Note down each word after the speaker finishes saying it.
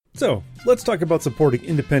So, let's talk about supporting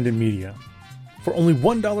independent media. For only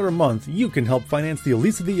 $1 a month, you can help finance the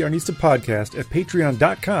Elisa the Yarnista podcast at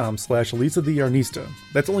patreon.com/Elisa the Yarnista.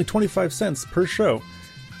 That's only 25 cents per show.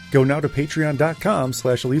 Go now to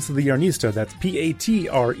patreon.com/Elisa the Yarnista. That's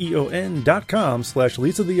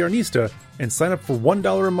patreon.com/Elisa the Yarnista and sign up for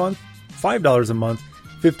 $1 a month, $5 a month,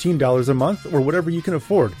 $15 a month, or whatever you can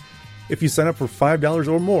afford. If you sign up for $5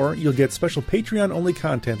 or more, you'll get special Patreon-only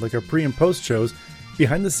content like our pre- and post shows,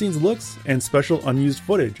 behind-the-scenes looks, and special unused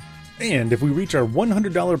footage. And if we reach our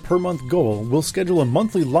 $100 per month goal, we'll schedule a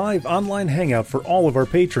monthly live online hangout for all of our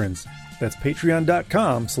patrons. That's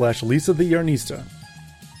patreon.com/Elisa the Yarnista.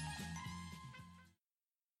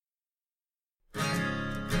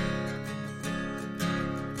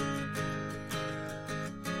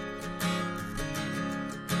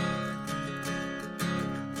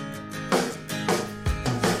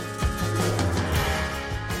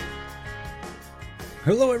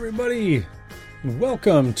 Hello, everybody.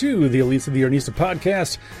 Welcome to the Elisa the Yarnista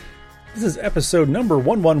podcast. This is episode number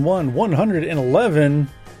 111.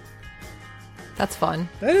 That's fun.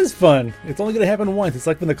 That is fun. It's only going to happen once. It's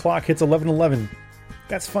like when the clock hits 11:11.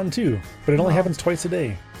 That's fun too, but it only happens twice a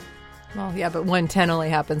day. Well, yeah, but 110 only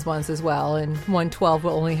happens once as well, and 112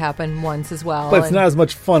 will only happen once as well. But it's not as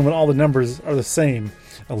much fun when all the numbers are the same.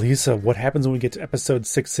 Elisa, what happens when we get to episode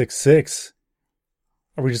 666?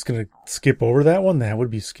 Are we just going to skip over that one? That would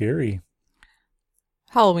be scary.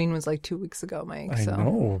 Halloween was like 2 weeks ago, Mike. I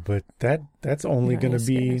know, but that's only going to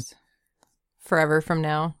be forever from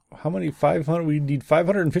now. How many? 500? We need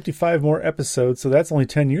 555 more episodes, so that's only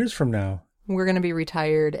 10 years from now. We're going to be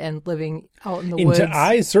retired and living out in the woods.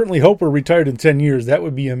 I certainly hope we're retired in 10 years. That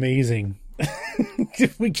would be amazing.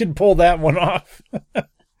 If we could pull that one off.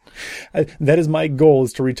 That is my goal,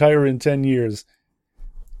 is to retire in 10 years.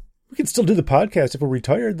 We could still do the podcast if we're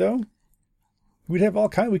retired, though. We'd have all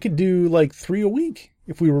kinds. We could do like 3 a week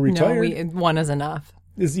if we were retired. No, one is enough.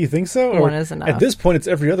 You think so? One is enough. At this point, it's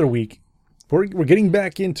every other week. We're getting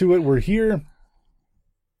back into it. We're here,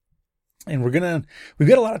 and we've got a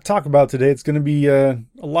lot to talk about today. It's going to be a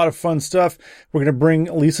lot of fun stuff. We're going to bring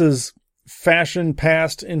Elisa's fashion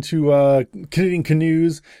past into knitting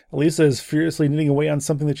canoes. Elisa is furiously knitting away on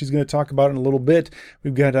something that she's going to talk about in a little bit.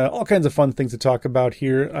 We've got all kinds of fun things to talk about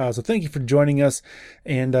here. So thank you for joining us.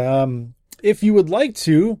 And if you would like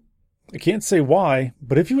to, I can't say why,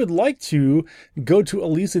 but if you would like to, go to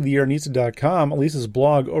ElisaTheYarnista.com, Elisa's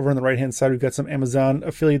blog over on the right-hand side. We've got some Amazon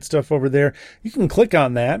affiliate stuff over there. You can click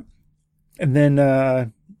on that, and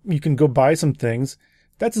then you can go buy some things.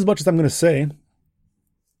 That's as much as I'm going to say.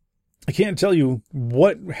 I can't tell you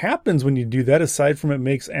what happens when you do that, aside from it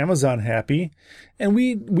makes Amazon happy. And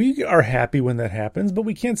we are happy when that happens, but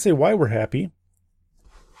we can't say why we're happy.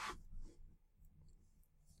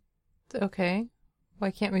 Okay. Why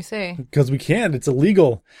can't we say? Because we can't. It's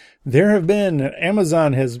illegal.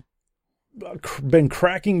 Amazon has been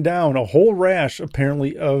cracking down. A whole rash,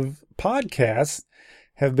 apparently, of podcasts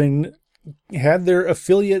had their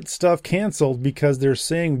affiliate stuff canceled because they're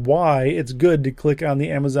saying why it's good to click on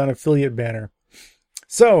the Amazon affiliate banner.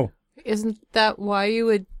 So, isn't that why you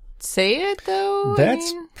would say it, though?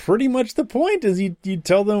 That's pretty much the point, is you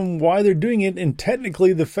tell them why they're doing it, and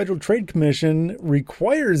technically the Federal Trade Commission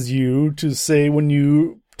requires you to say, when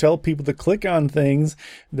you tell people to click on things,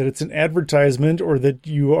 that it's an advertisement or that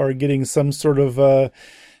you are getting some sort of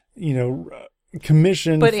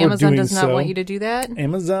commission. But for Amazon doing does not so. want you to do that?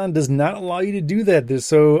 Amazon does not allow you to do that.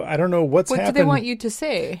 So I don't know what's happened. What do they want you to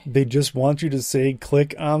say? They just want you to say,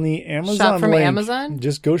 click on the Amazon Shop from link. Amazon?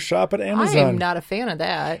 Just go shop at Amazon. I am not a fan of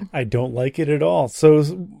that. I don't like it at all.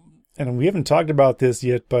 So, and we haven't talked about this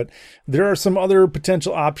yet, but there are some other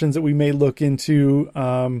potential options that we may look into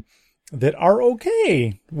that are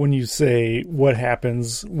okay when you say what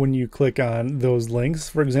happens when you click on those links.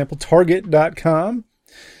 For example, Target.com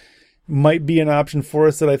might be an option for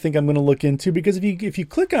us that I think I'm going to look into, because if you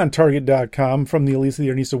click on Target.com from the Elisa the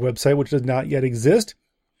Yarnista website, which does not yet exist,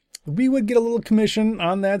 we would get a little commission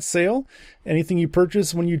on that sale, anything you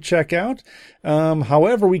purchase when you check out.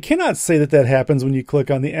 However, we cannot say that happens when you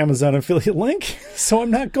click on the Amazon affiliate link, so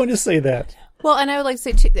I'm not going to say that. Well, and I would like to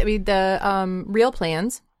say, too, the Real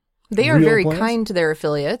Plans, they are very kind to their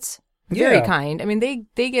affiliates. Very kind. I mean, they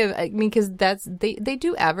give, because they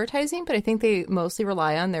do advertising, but I think they mostly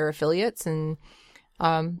rely on their affiliates, and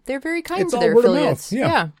they're very kind to their affiliates.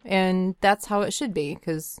 Yeah. And that's how it should be,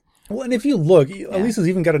 because. Well, and if you look, Elisa's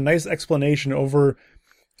even got a nice explanation over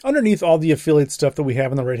underneath all the affiliate stuff that we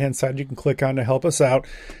have on the right-hand side. You can click on to help us out.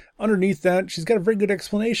 Underneath that, she's got a very good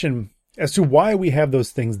explanation as to why we have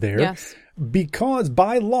those things there. Yes. Because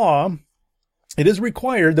by law, it is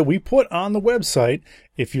required that we put on the website,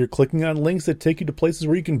 if you're clicking on links that take you to places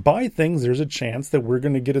where you can buy things, there's a chance that we're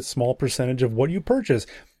going to get a small percentage of what you purchase.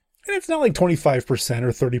 And it's not like 25%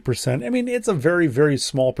 or 30%. I mean, it's a very, very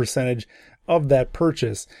small percentage of that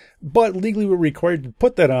purchase. But legally, we're required to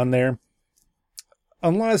put that on there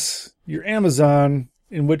unless you're Amazon,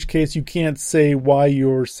 in which case you can't say why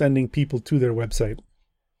you're sending people to their website.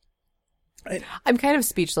 I'm kind of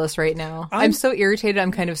speechless right now. I'm so irritated.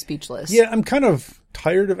 I'm kind of speechless. Yeah, I'm kind of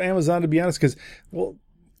tired of Amazon, to be honest, because, well,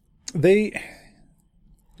 lately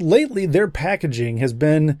their packaging has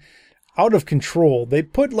been out of control. They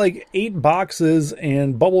put like 8 boxes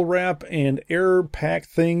and bubble wrap and air pack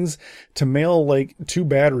things to mail like 2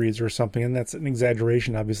 batteries or something. And that's an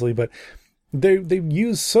exaggeration, obviously, but they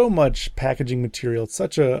use so much packaging material. It's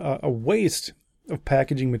such a waste of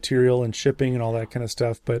packaging material and shipping and all that kind of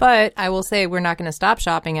stuff. But I will say we're not going to stop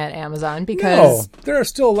shopping at Amazon because there are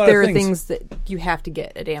still a lot of things that you have to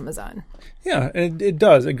get at Amazon. Yeah, it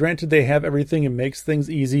does. And granted, they have everything. It makes things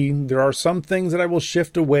easy. There are some things that I will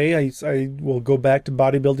shift away. I will go back to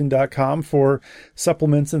bodybuilding.com for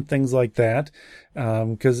supplements and things like that.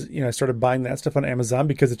 Because, I started buying that stuff on Amazon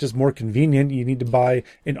because it's just more convenient. You need to buy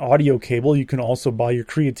an audio cable. You can also buy your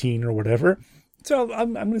creatine or whatever. So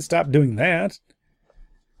I'm going to stop doing that.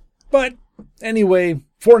 But anyway,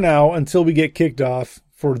 for now, until we get kicked off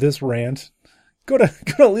for this rant, go to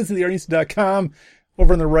LisaTheArtista.com.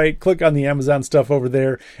 Over on the right, click on the Amazon stuff over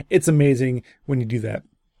there. It's amazing when you do that.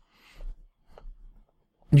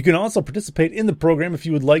 You can also participate in the program if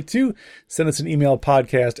you would like to. Send us an email,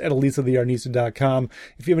 podcast@elisatheartista.com.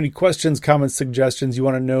 If you have any questions, comments, suggestions, you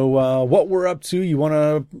want to know what we're up to, you want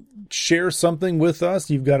to share something with us,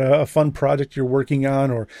 you've got a fun project you're working on,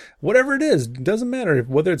 or whatever it is, it doesn't matter,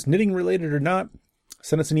 whether it's knitting related or not,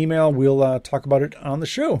 send us an email. We'll talk about it on the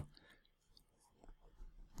show.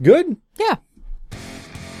 Good? Yeah.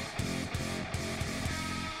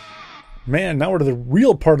 Man, now we're to the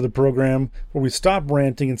real part of the program where we stop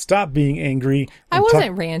ranting and stop being angry. I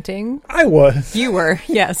wasn't ranting. I was. You were,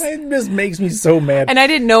 yes. It just makes me so mad. And I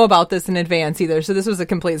didn't know about this in advance either, so this was a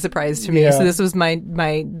complete surprise to me. Yeah. So this was my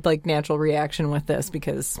like natural reaction with this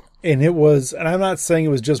because... And it was, and I'm not saying it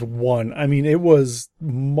was just one. I mean, it was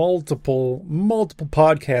multiple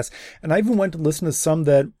podcasts. And I even went to listen to some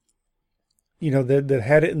that that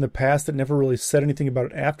had it in the past that never really said anything about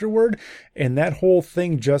it afterward. And that whole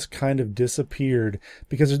thing just kind of disappeared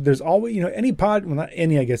because there's always, any well, not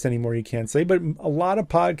any, I guess anymore you can't say, but a lot of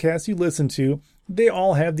podcasts you listen to, they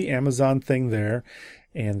all have the Amazon thing there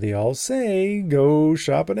and they all say, go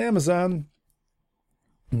shop at Amazon.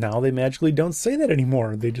 Now they magically don't say that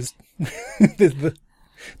anymore. They just, the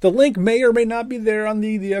link may or may not be there on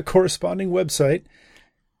the corresponding website.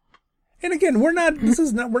 And again, we're not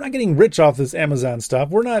getting rich off this Amazon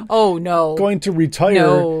stuff. We're not going to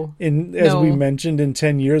retire as we mentioned in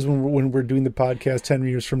 10 years when we're doing the podcast 10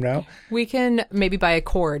 years from now. We can maybe buy a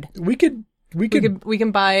cord. We can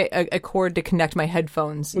buy a cord to connect my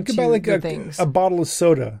headphones. We could buy like a bottle of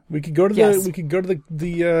soda. We could go to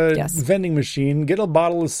the yes. vending machine, get a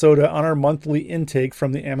bottle of soda on our monthly intake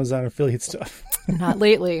from the Amazon affiliate stuff. Not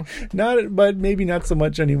lately. But maybe not so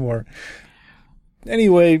much anymore.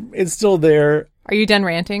 Anyway, it's still there. Are you done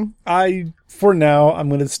ranting? For now, I'm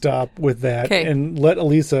going to stop with that and let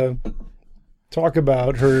Elisa talk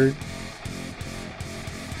about her.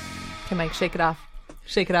 Okay, Mike, shake it off.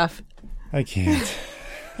 Shake it off. I can't.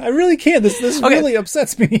 I really can't. This really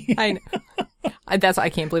upsets me. I know. I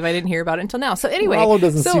can't believe I didn't hear about it until now. So anyway, Rollo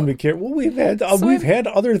doesn't seem to care. Well, we've had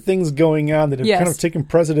other things going on that have kind of taken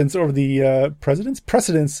precedence over the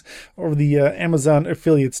precedence over the Amazon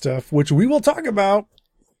affiliate stuff, which we will talk about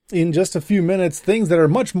in just a few minutes. Things that are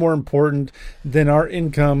much more important than our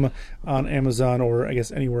income on Amazon or I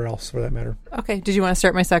guess anywhere else for that matter. Okay. Did you want to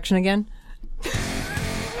start my section again?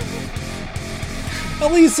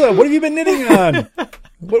 Elisa, what have you been knitting on?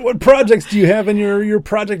 What projects do you have in your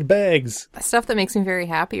project bags? Stuff that makes me very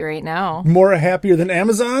happy right now. More happier than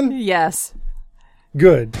Amazon? Yes.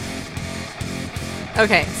 Good.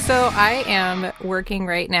 Okay, so I am working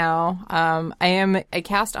right now. I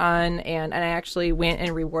cast on, and I actually went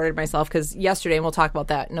and rewarded myself because yesterday, and we'll talk about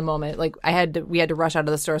that in a moment. Like we had to rush out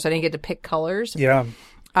of the store, so I didn't get to pick colors. Yeah.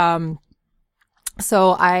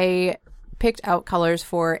 So I picked out colors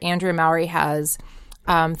for Andrea Mowry has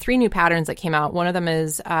 3 new patterns that came out. One of them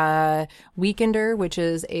is Weekender, which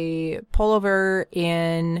is a pullover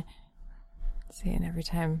in. Say it every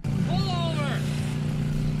time.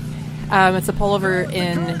 It's a pullover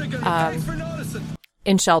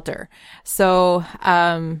in Shelter. So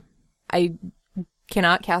I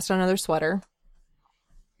cannot cast on another sweater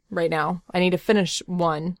right now. I need to finish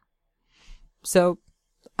one. So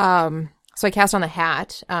I cast on the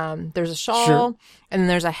hat. There's a shawl, Sure. and then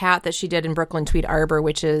there's a hat that she did in Brooklyn Tweed Arbor,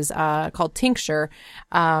 which is called Tincture.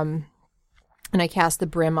 And I cast the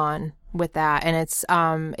brim on with that, and it's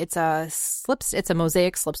a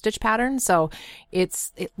mosaic slip stitch pattern. So it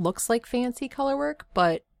looks like fancy color work,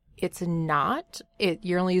 but it's not.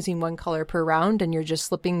 You're only using one color per round, and you're just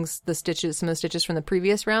slipping some of the stitches from the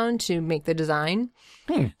previous round to make the design.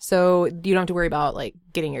 So you don't have to worry about like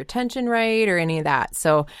getting your tension right or any of that.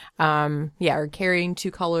 So or carrying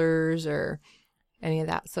two colors or any of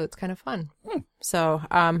that. So it's kind of fun. So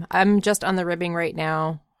I'm just on the ribbing right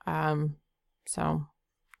now. So I'm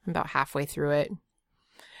about halfway through it.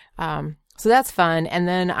 So that's fun. And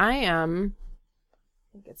then I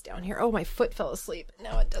think it's down here. Oh, my foot fell asleep.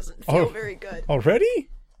 Now it doesn't feel very good. Already?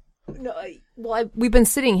 No, we've been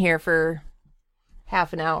sitting here for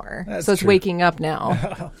half an hour. So it's waking up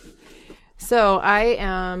now. So I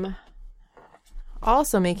am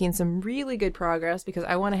also making some really good progress because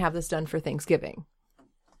I want to have this done for Thanksgiving.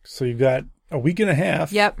 So you've got a week and a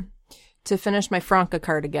half. Yep. To finish my Franca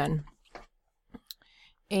cardigan.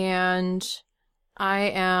 And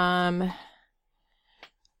and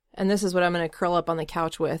this is what I'm going to curl up on the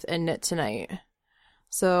couch with and knit tonight.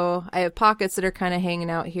 So I have pockets that are kind of hanging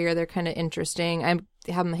out here. They're kind of interesting. I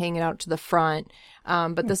have them hanging out to the front.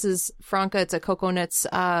 But this is Franca. It's a Coco Knits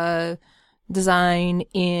design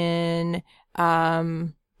in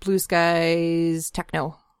Blue Skies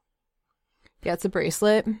Techno. Yeah, it's a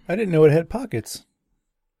bracelet. I didn't know it had pockets.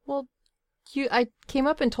 Well, I came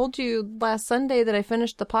up and told you last Sunday that I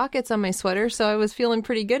finished the pockets on my sweater, so I was feeling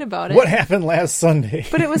pretty good about it. What happened last Sunday?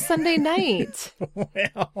 But it was Sunday night.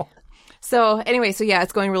 Well. So anyway,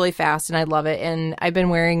 it's going really fast, and I love it. And I've been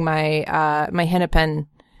wearing my my Hennepin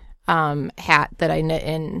hat that I knit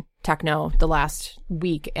in Techno the last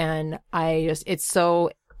week, and it's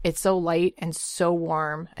so light and so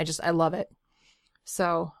warm. I love it.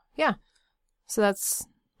 So yeah, so that's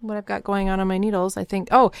what I've got going on my needles, I think.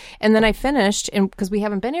 Oh, and then I finished, and because we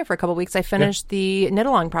haven't been here for a couple of weeks, I finished the knit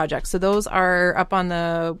along project. So those are up on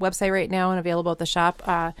the website right now and available at the shop.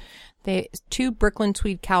 Two Brooklyn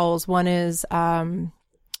Tweed cowls. One is High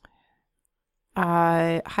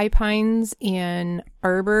Pines in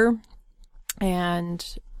Arbor,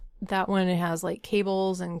 and that one it has like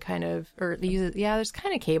cables and there's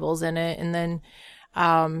kind of cables in it, and then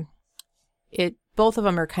both of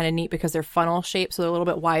them are kind of neat because they're funnel shaped, so they're a little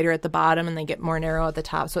bit wider at the bottom and they get more narrow at the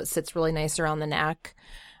top, so it sits really nice around the neck.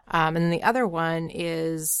 And then the other one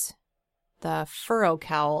is the Furrow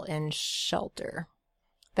Cowl in Shelter.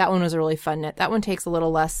 That one was a really fun knit. That one takes a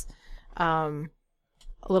little less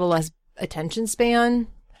attention span.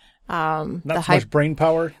 Not so much brain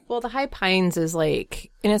power. Well, the High Pines is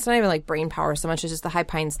like, and it's not even like brain power so much. It's just the High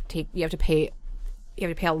Pines you have to pay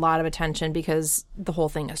a lot of attention because the whole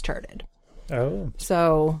thing is charted. Oh.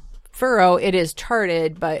 So Furrow, it is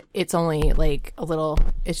charted, but it's only like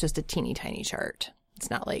it's just a teeny tiny chart. It's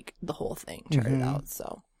not like the whole thing charted out.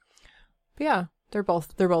 So, but yeah, they're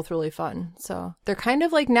both really fun. So they're kind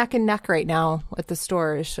of like neck and neck right now at the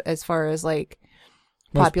store as far as like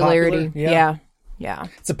popularity. Yeah.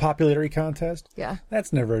 It's a popularity contest. Yeah.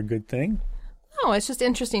 That's never a good thing. No, it's just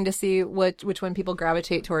interesting to see which one people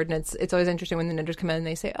gravitate toward, and it's always interesting when the knitters come in and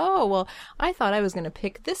they say, "Oh, well, I thought I was going to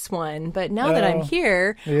pick this one, but now that I'm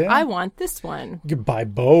here, I want this one." You can buy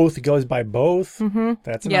both. You can always buy both. Mm-hmm.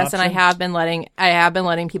 That's an option. And I have been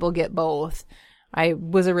letting people get both. I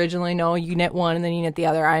was originally you knit one and then you knit the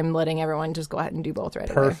other. I'm letting everyone just go ahead and do both right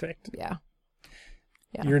away. Perfect. Yeah.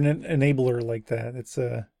 You're an enabler like that. It's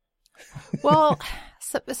well,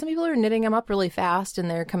 some people are knitting them up really fast and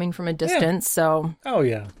they're coming from a distance. So. Oh,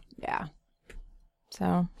 yeah. Yeah.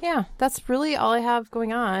 So, yeah, that's really all I have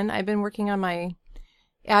going on. I've been working on my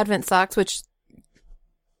Advent socks, which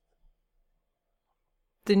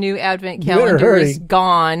the new Advent calendar is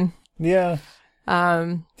gone. Yeah.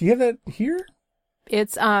 Do you have that here?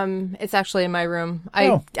 It's actually in my room.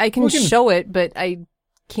 I can show it, but I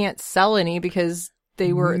can't sell any because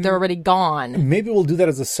they're already gone. Maybe we'll do that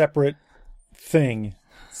as a separate thing,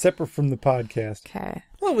 separate from the podcast. Okay.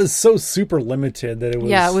 Well, it was so super limited that it was.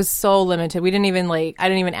 Yeah, it was so limited. I didn't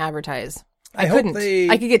even advertise. I couldn't.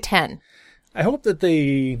 I could get 10. I hope that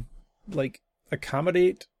they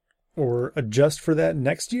accommodate or adjust for that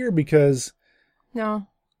next year because. No,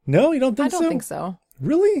 you don't think so? I don't think so.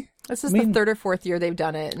 Really? This is the third or fourth year they've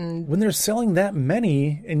done it. And when they're selling that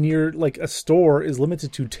many and you're a store is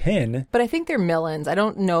limited to 10. But I think they're millins. I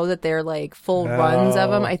don't know that they're full runs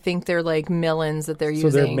of them. I think they're millins that they're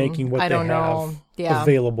using. So they're making what they have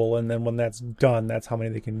available. And then when that's done, that's how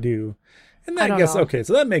many they can do. And I guess, okay,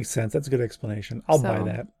 so that makes sense. That's a good explanation. I'll buy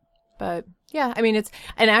that. But Yeah, I mean,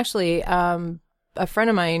 and actually, a friend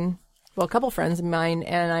of mine, well, a couple friends of mine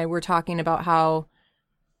and I were talking about how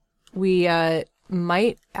we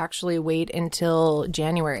might actually wait until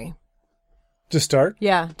January. To start?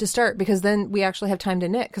 Yeah, to start, because then we actually have time to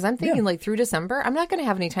knit. Because I'm thinking like through December, I'm not going to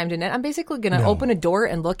have any time to knit. I'm basically going to open a door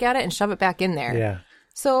and look at it and shove it back in there. Yeah.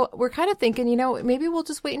 So we're kind of thinking, maybe we'll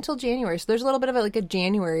just wait until January. So there's a little bit of a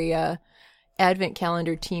January advent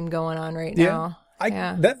calendar team going on right now.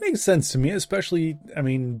 That makes sense to me, especially, I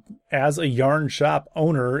mean, as a yarn shop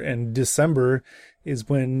owner, and December is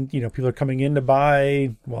when, people are coming in to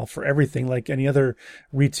buy, well, for everything, like any other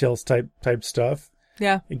retail type stuff.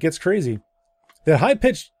 Yeah. It gets crazy. The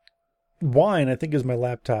high-pitched whine, I think, is my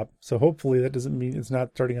laptop. So hopefully that doesn't mean it's not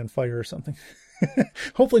starting on fire or something.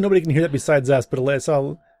 Hopefully nobody can hear that besides us, but it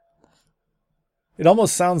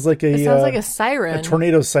almost sounds like it sounds like a siren. A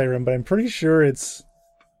tornado siren, but I'm pretty sure it's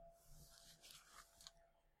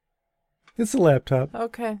a laptop.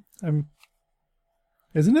 Okay.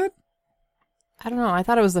 Isn't it? I don't know. I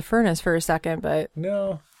thought it was the furnace for a second, but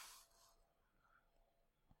no.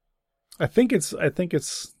 I think it's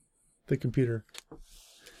the computer.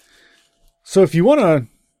 So if you want to,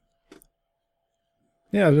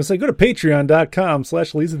 I was going to say, go to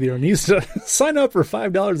patreon.com/LisaTheArnista. Sign up for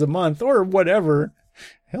 $5 a month or whatever.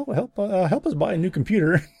 Help us buy a new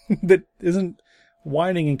computer that isn't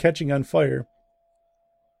whining and catching on fire.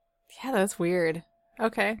 Yeah, that's weird.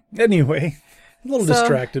 Okay. Anyway, a little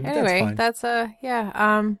distracted. Anyway, that's and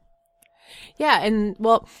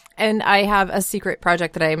I have a secret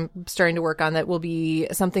project that I'm starting to work on that will be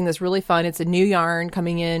something that's really fun. It's a new yarn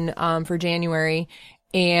coming in for January,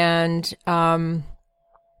 and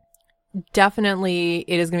definitely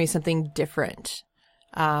it is going to be something different.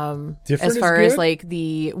 As far as like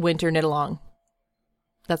the winter knit along.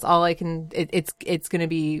 That's all I can. It's going to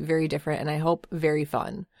be very different, and I hope very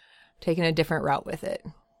fun. Taking a different route with it.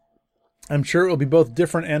 I'm sure it will be both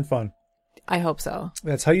different and fun. I hope so.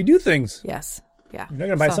 That's how you do things. Yes. Yeah. You're not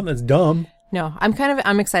going to buy something that's dumb. No,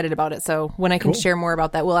 I'm excited about it. So when I can share more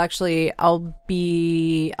about that,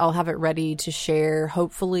 I'll have it ready to share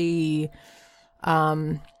hopefully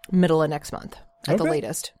middle of next month at the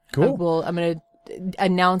latest. Cool. I'm going to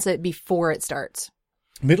announce it before it starts.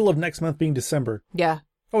 Middle of next month being December. Yeah.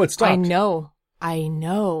 Oh, it stopped. I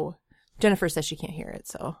know. Jennifer says she can't hear it,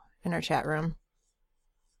 so in our chat room.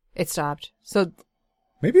 It stopped. So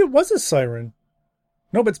maybe it was a siren.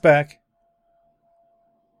 Nope, it's back.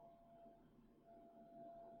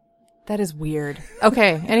 That is weird.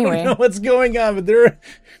 Okay, anyway. I don't know what's going on, but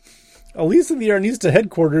Elisa the Arnista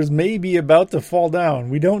headquarters may be about to fall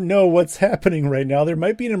down. We don't know what's happening right now. There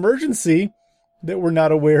might be an emergency that we're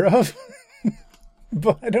not aware of,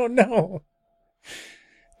 but I don't know.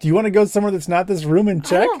 Do you want to go somewhere that's not this room and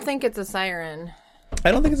check? I don't think it's a siren.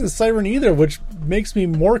 I don't think it's a siren either, which makes me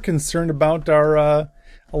more concerned about our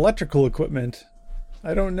electrical equipment.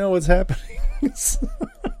 I don't know what's happening. We're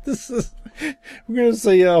going to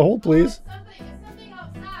say, hold please. It's something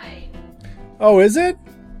outside. Oh, is it?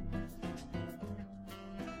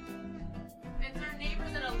 It's our neighbors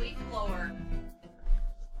and a leaf blower.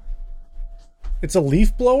 It's a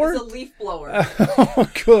leaf blower? It's a leaf blower. Oh,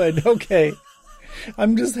 good. Okay.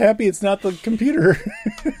 I'm just happy it's not the computer.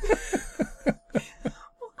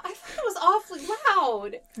 I thought it was awfully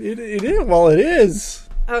loud. It is. Well, it is.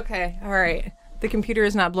 Okay. All right. The computer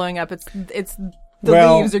is not blowing up. It's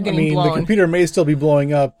leaves are getting blown. The computer may still be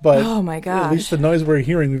blowing up, but oh my gosh. At least the noise we're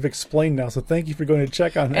hearing, we've explained now. So thank you for going to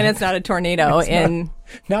check on that. And it's not a tornado.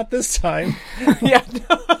 Not this time. Yeah.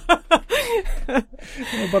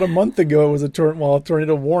 About a month ago, it was a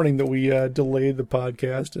tornado warning that we delayed the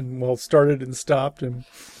podcast and started and stopped. And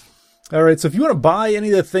all right, so if you want to buy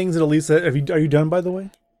any of the things that Elisa, are you done, by the way?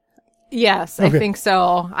 Yes, okay. I think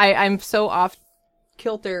so. I'm so off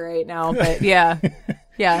kilter right now, but yeah.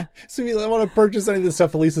 Yeah. So if you want to purchase any of the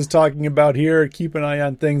stuff Elisa's talking about here, keep an eye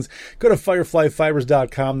on things, go to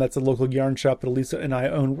fireflyfibers.com. That's a local yarn shop that Elisa and I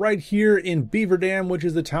own right here in Beaver Dam, which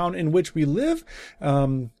is the town in which we live.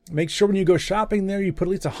 Make sure when you go shopping there, you put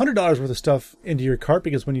at least $100 worth of stuff into your cart,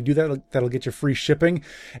 because when you do that, that'll get you free shipping.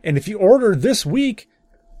 And if you order this week,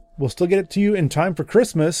 we'll still get it to you in time for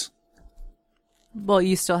Christmas. Well,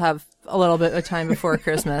 you still have a little bit of time before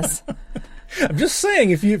Christmas. I'm just saying,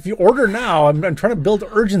 if you order now, I'm trying to build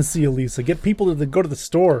urgency, Elisa. Get people to go to the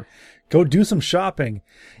store. Go do some shopping.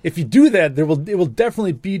 If you do that, it will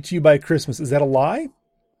definitely be to you by Christmas. Is that a lie?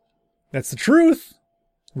 That's the truth,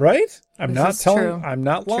 right? I'm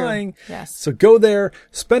not lying. Yes. So go there,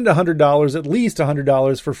 spend $100, at least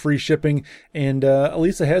 $100 for free shipping, and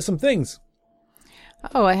Elisa has some things.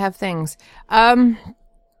 Oh, I have things.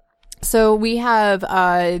 So we have,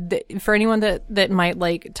 for anyone that might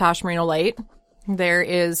like Tosh Merino Light, there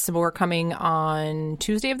is some more coming on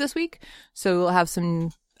Tuesday of this week. So we'll have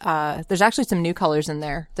some, there's actually some new colors in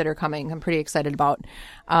there that are coming. I'm pretty excited about.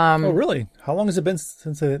 Oh, really? How long has it been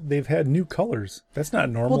since they've had new colors? That's not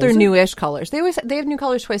normal. Well, they're newish colors. They have new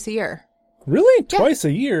colors twice a year. Really? Yeah. Twice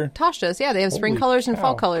a year? Tosh does, yeah. They have spring colors and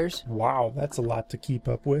fall colors. Wow, that's a lot to keep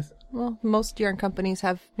up with. Well, most yarn companies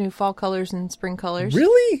have new fall colors and spring colors.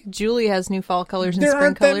 Really? Julie has new fall colors and spring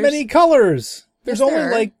colors. There aren't that many colors. There's only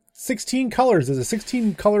like 16 colors. There's a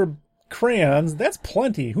 16 color crayons. That's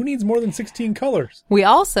plenty. Who needs more than 16 colors? We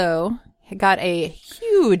also got a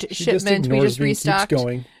huge shipment. We just restocked.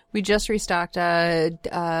 We just restocked Julie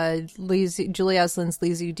Eslin's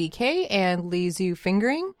Lizu DK and Lizu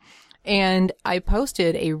Fingering. And I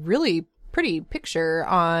posted a really pretty picture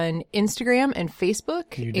on Instagram and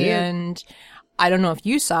Facebook. You did. And I don't know if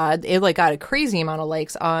you saw it. It like got a crazy amount of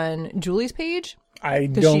likes on Julie's page. I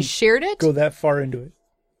don't she shared it. Go that far into it.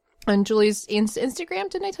 On Julie's Instagram,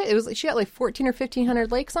 didn't I tell you? It was like she got like 1,400 or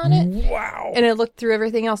 1,500 likes on it. Wow. And I looked through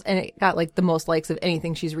everything else and it got like the most likes of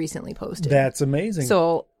anything she's recently posted. That's amazing.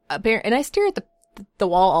 So, and I stare at the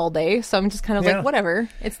wall all day, so I'm just kind of like, whatever,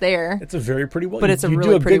 it's there. It's a very pretty wall. But it's a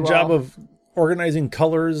really pretty wall. You do a good job of organizing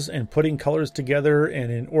colors and putting colors together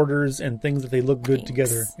and in orders and things that they look good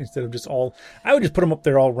together instead of just all. I would just put them up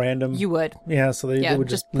there all random. You would. Yeah, so they would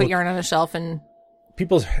just put yarn on a shelf and.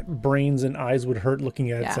 People's brains and eyes would hurt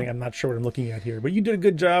looking at it, saying, I'm not sure what I'm looking at here. But you did a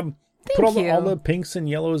good job. Put all the pinks and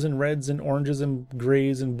yellows and reds and oranges and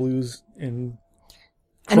grays and blues in.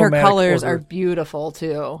 And her colors are beautiful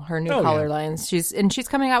too. Her new color lines. She's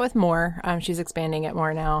coming out with more. She's expanding it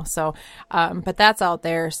more now. So, but that's out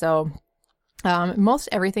there. So, most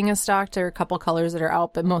everything is stocked. There are a couple colors that are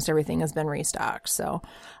out, but most everything has been restocked. So,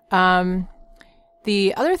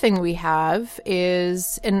 the other thing we have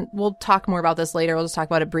is, and we'll talk more about this later. We'll just talk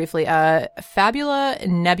about it briefly. Fabula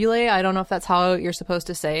Nebulae. I don't know if that's how you're supposed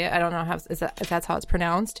to say it. I don't know if that's how it's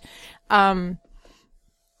pronounced. One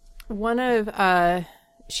of, they're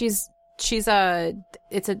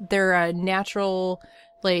a natural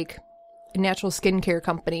skincare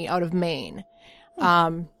company out of Maine.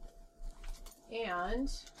 And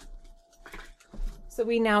so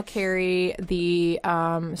we now carry the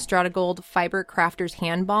Strata Gold Fiber Crafters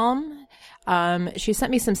Hand Balm. She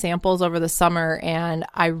sent me some samples over the summer, and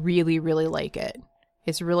I really, really like it.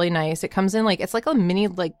 It's really nice. It comes in it's like a mini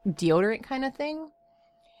deodorant kind of thing.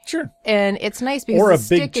 Sure. And it's nice because or it's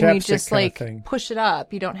a big stick and you just thing. Push it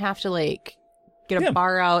up. You don't have to get a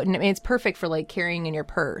bar out, and I mean, it's perfect for carrying in your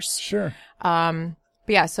purse. Sure.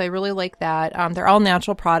 But yeah, so I really like that. They're all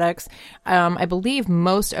natural products. I believe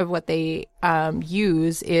most of what they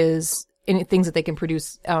use is things that they can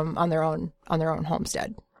produce on their own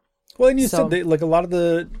homestead. Well, and you said a lot of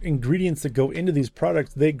the ingredients that go into these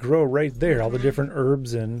products, they grow right there. All the different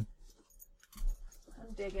herbs and.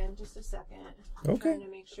 I'm digging. Just a second. Okay. I'm trying to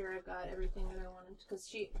make sure I've got everything that I wanted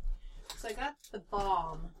So I got the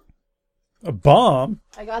balm. A balm.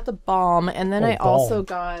 I got the balm, and then also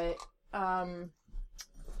got the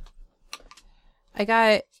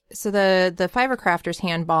Fiber Crafters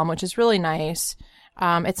Hand Balm, which is really nice.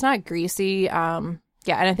 It's not greasy. And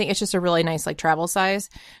I think it's just a really nice travel size.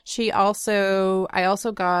 I also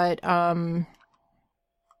got and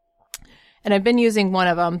I've been using one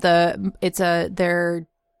of them. They're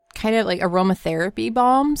kind of like aromatherapy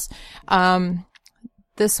balms.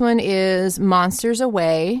 This one is Monsters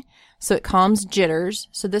Away, so it calms jitters.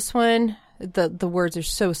 So this one, the words are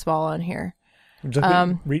so small on here. You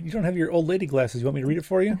don't have your old lady glasses. You want me to read it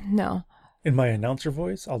for you? No. In my announcer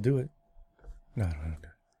voice? I'll do it. No.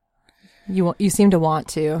 You seem to want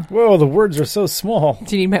to. Whoa, the words are so small.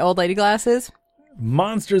 Do you need my old lady glasses?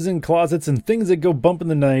 Monsters in closets and things that go bump in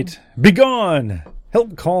the night. Begone!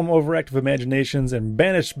 Help calm overactive imaginations and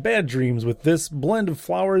banish bad dreams with this blend of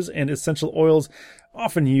flowers and essential oils,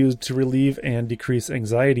 often used to relieve and decrease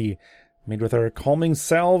anxiety. Made with our calming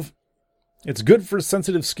salve. It's good for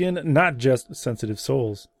sensitive skin, not just sensitive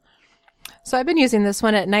souls. So I've been using this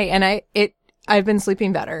one at night, and I've been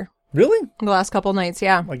sleeping better. Really? The last couple nights,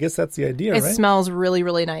 yeah. I guess that's the idea, right? It smells really,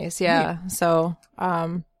 really nice, yeah. Neat. So,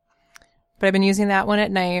 but I've been using that one at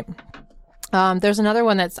night. There's another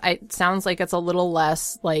one it sounds like it's a little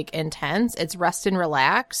less intense. It's Rest and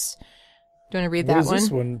Relax. Do you want to read that one? This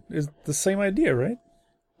one is the same idea, right?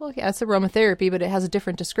 Well, yeah, it's aromatherapy, but it has a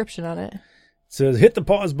different description on it. It says, hit the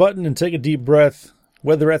pause button and take a deep breath.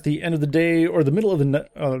 Whether at the end of the day or the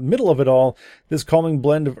middle of it all, this calming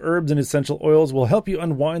blend of herbs and essential oils will help you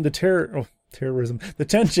unwind the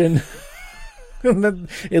tension.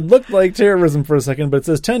 It looked like terrorism for a second, but it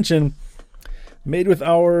says tension Made with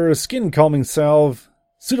our skin calming salve,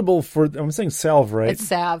 suitable for, I'm saying salve, right? It's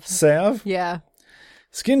salve. Salve? Yeah.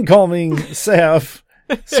 Skin calming salve,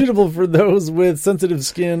 suitable for those with sensitive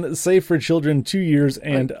skin, safe for children 2 years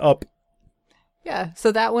and up. Yeah,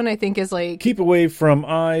 so that one I think is like... Keep away from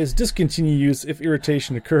eyes, discontinue use if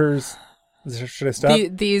irritation occurs. Should I stop?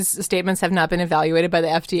 These statements have not been evaluated by the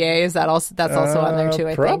FDA. Is that also, that's also on there too,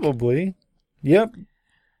 I think? Probably. Yep.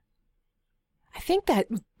 I think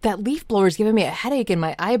that leaf blower is giving me a headache in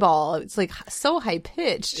my eyeball. It's like so high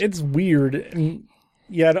pitched. It's weird. And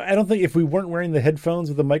yeah, I don't think if we weren't wearing the headphones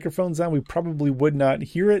with the microphones on, we probably would not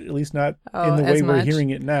hear it, at least not in the way we're hearing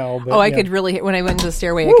it now. But, I could really hear, when I went into the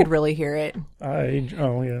stairway, I could really hear it.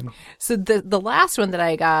 Yeah. So the last one that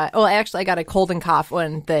I got, I got a cold and cough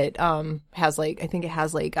one that has like, I think it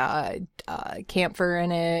has like camphor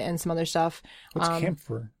in it and some other stuff. What's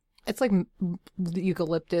camphor? It's like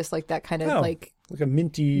eucalyptus, like that kind of like a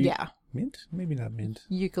minty. Yeah. Mint? Maybe not mint.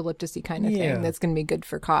 Eucalyptus-y kind of thing that's going to be good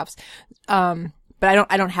for coughs. But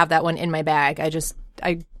I don't have that one in my bag.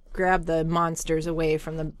 I grabbed the monsters away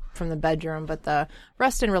from the bedroom, but the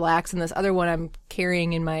Rest and Relax and this other one I'm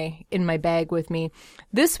carrying in my bag with me.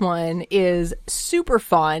 This one is super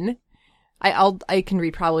fun. I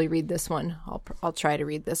can probably read this one. I'll try to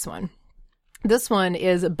read this one. This one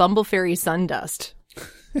is Bumble Fairy Sundust.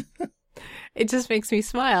 It just makes me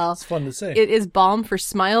smile. It's fun to say. It is balm for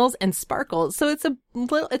smiles and sparkles. So it's a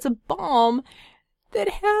balm that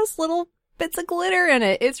has little bits of glitter in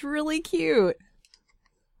it. It's really cute.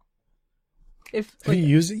 Have you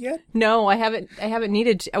used it yet? No, I haven't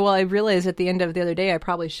needed to. Well, I realized at the end of the other day I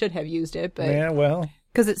probably should have used it, but yeah, well,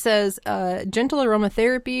 because it says gentle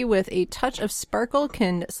aromatherapy with a touch of sparkle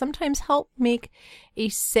can sometimes help make a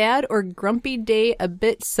sad or grumpy day a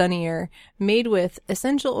bit sunnier. Made with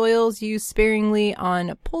essential oils used sparingly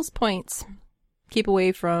on pulse points. Keep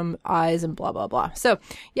away from eyes and blah, blah, blah. So,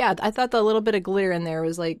 yeah, I thought the little bit of glitter in there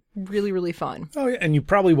was, like, really, really fun. Oh, yeah, and you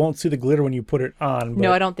probably won't see the glitter when you put it on. But...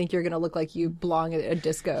 No, I don't think you're going to look like you belong at a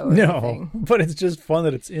disco or anything. But it's just fun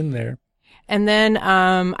that it's in there. And then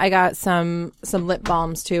I got some lip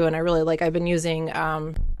balms, too, and I really like, I've been using,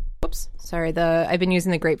 I've been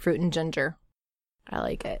using the grapefruit and ginger. I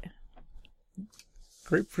like it.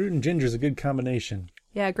 Grapefruit and ginger is a good combination.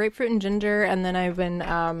 Yeah, grapefruit and ginger, and then I've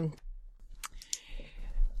been...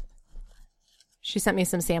 She sent me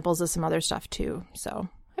some samples of some other stuff, too. So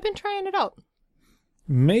I've been trying it out.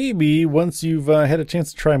 Maybe once you've had a chance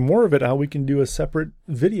to try more of it, how we can do a separate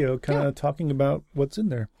video kind of talking about what's in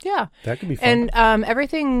there. Yeah. That could be fun. And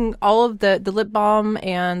everything, all of the lip balm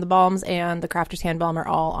and the balms and the Crafter's Hand Balm are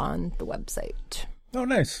all on the website. Oh,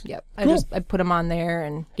 nice. Yep. Cool. I put them on there,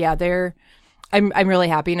 and yeah, I'm really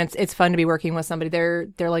happy, and it's fun to be working with somebody. They're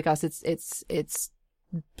like us. It's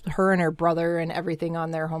her and her brother and everything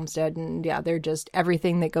on their homestead, and yeah, they're just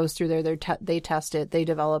everything that goes through there. They test it, they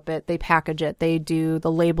develop it, they package it, they do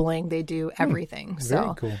the labeling, they do everything.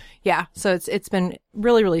 Very cool. Yeah, so it's been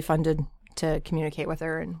really, really fun to communicate with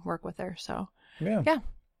her and work with her. So yeah.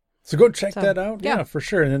 So go check that out. Yeah, for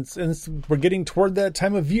sure. And we're getting toward that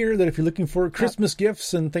time of year that if you're looking for Christmas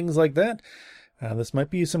gifts and things like that, this might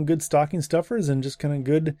be some good stocking stuffers and just kind of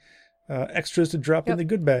good extras to drop in the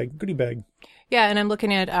goodie bag. Yeah, and I'm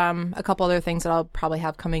looking at a couple other things that I'll probably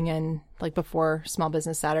have coming in like before Small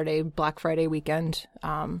Business Saturday, Black Friday weekend.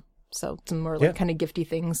 So some more like kind of gifty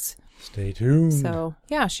things. Stay tuned. So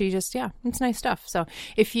yeah, it's nice stuff. So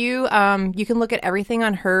if you you can look at everything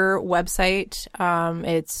on her website.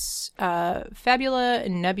 It's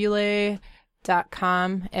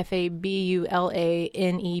fabulanebulae.com,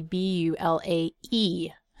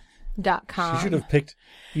 FABULANEBULAE.com. She should have picked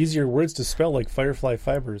easier words to spell like Firefly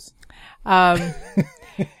Fibers.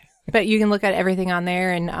 But you can look at everything on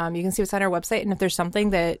there, and you can see what's on our website. And if there's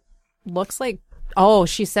something that looks like,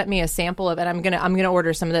 she sent me a sample of it. I'm gonna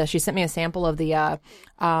order some of this. She sent me a sample of the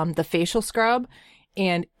facial scrub,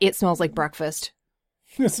 and it smells like breakfast.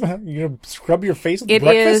 You're gonna scrub your face with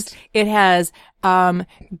breakfast? It has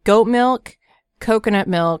goat milk, coconut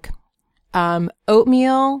milk,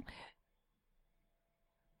 oatmeal,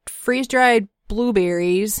 freeze-dried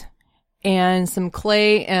blueberries, and some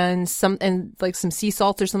clay and some sea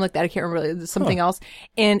salt or something like that. I can't remember, something else.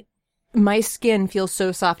 And my skin feels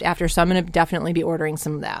so soft after, so I'm going to definitely be ordering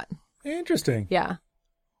some of that. Interesting. Yeah.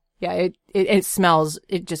 Yeah, it smells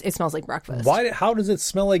like breakfast. How does it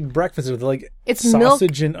smell like breakfast? Is it like it's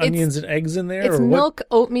sausage milk, and onions and eggs in there? It's or milk,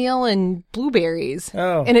 oatmeal, and blueberries.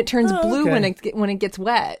 Oh. And it turns blue when it gets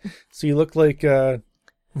wet. So you look like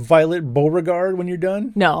Violet Beauregard when you're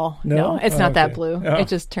done? No, it's not that blue. Oh. It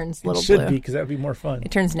just turns little blue. It blue. should be, because that would be more fun.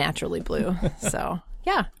 It turns naturally blue. So,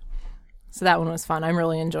 yeah. So that one was fun. I'm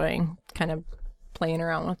really enjoying kind of playing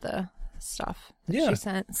around with the stuff she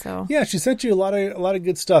sent. So yeah, she sent you a lot of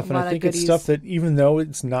good stuff, and I think it's stuff that even though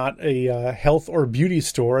it's not a health or beauty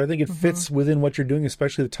store, I think it fits within what you're doing,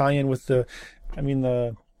 especially the tie-in with the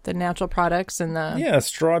natural products and the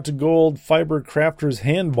Straw to Gold Fiber Crafters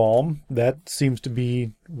Hand Balm. That seems to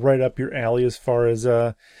be right up your alley as far as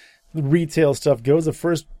the retail stuff goes. The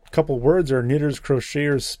first couple words are knitters,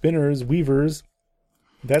 crocheters, spinners, weavers.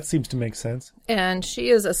 That seems to make sense. And she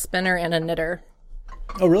is a spinner and a knitter.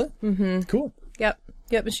 Oh, really? Mm-hmm. Cool. Yep.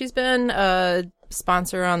 She's been a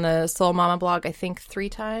sponsor on the Soul Mama blog, I think, 3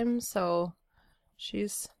 times. So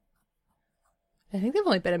I think they've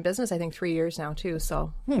only been in business, 3 years now, too.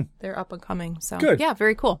 So they're up and coming. So good. Yeah,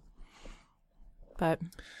 very cool. But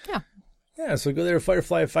yeah. Yeah, so go there to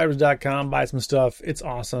fireflyfibers.com, buy some stuff. It's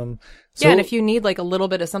awesome. So, yeah, and if you need like a little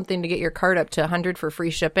bit of something to get your cart up to 100 for free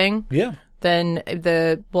shipping, then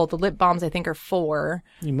the lip balms I think are $4.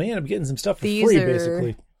 You may end up getting some stuff for free,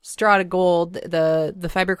 basically. Straw to Gold, the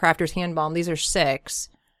Fiber Crafters hand balm, these are $6.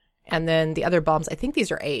 And then the other balms, I think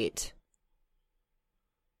these are $8.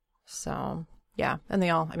 So, yeah. And they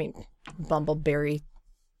all, Bumble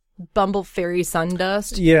Fairy Sun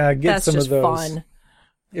Dust. Yeah, get that's some just of those. Fun.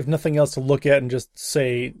 If nothing else to look at and just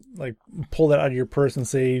say, like, pull that out of your purse and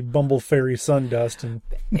say Bumble Fairy Sun Dust. And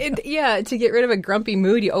to get rid of a grumpy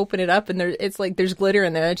mood, you open it up and there's glitter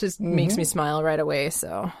in there. It just makes me smile right away.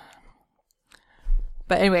 So,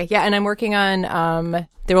 but anyway, yeah. And I'm working on,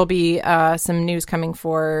 there will be some news coming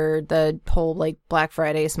for the whole like Black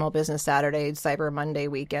Friday, Small Business Saturday, Cyber Monday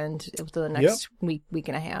weekend to the next week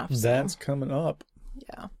and a half. So. That's coming up.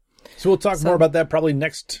 Yeah. So we'll talk more about that probably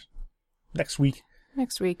next week.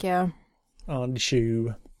 Next week, yeah. On the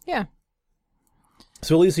show. Yeah.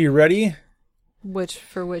 So, Lisa, you ready? Which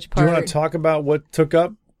part? Do you want to talk about what took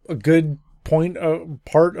up a good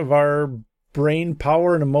part of our brain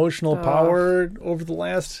power and emotional power over the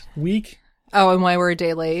last week? Oh, and why we're a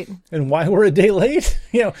day late.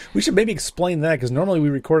 We should maybe explain that, because normally we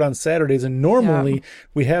record on Saturdays, and normally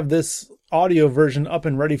we have this audio version up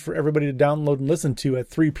and ready for everybody to download and listen to at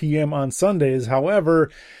 3 p.m. on Sundays. However,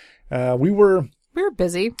 we were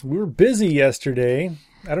busy. We were busy yesterday.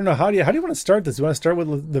 I don't know. How do you want to start this? Do you want to start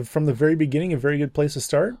with from the very beginning? A very good place to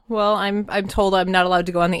start. Well, I'm told I'm not allowed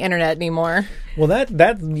to go on the internet anymore. Well,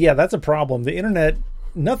 that's a problem. The internet,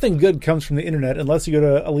 nothing good comes from the internet unless you go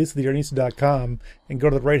to elisathearnista.com and go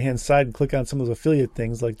to the right hand side and click on some of those affiliate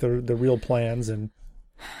things like the real plans and.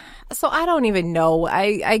 So I don't even know.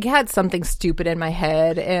 I had something stupid in my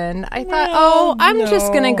head, and I thought, I'm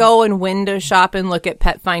just going to go and window shop and look at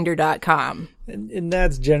petfinder.com. And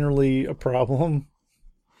that's generally a problem.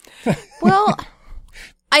 Well,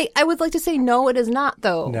 I would like to say no, it is not,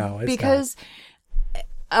 though. No, it's because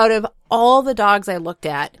out of all the dogs I looked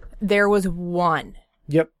at, there was one.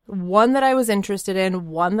 Yep. One that I was interested in,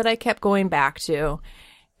 one that I kept going back to.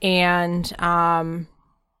 And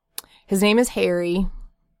his name is Harry.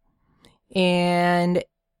 And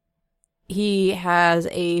he has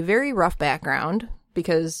a very rough background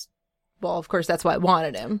because, well, of course, that's why I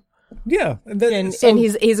wanted him. Yeah. And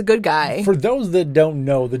he's a good guy. For those that don't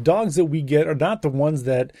know, the dogs that we get are not the ones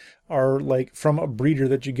that are like from a breeder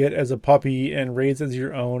that you get as a puppy and raised as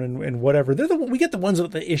your own and whatever. We get the ones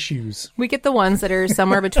with the issues. We get the ones that are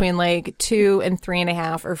somewhere between like 2 and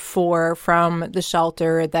 3.5 or 4 from the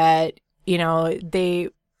shelter that,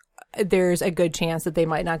 there's a good chance that they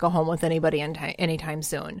might not go home with anybody anytime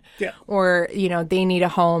soon. Yeah. Or, they need a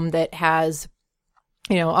home that has,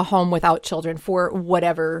 a home without children for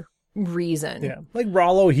whatever reason. Yeah. Like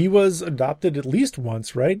Rollo, he was adopted at least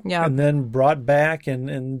once, right? Yeah. And then brought back.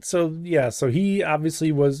 And so, yeah. So he obviously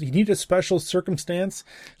he needed a special circumstance.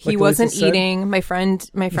 He wasn't eating. My friend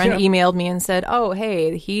emailed me and said, oh,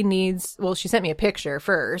 hey, she sent me a picture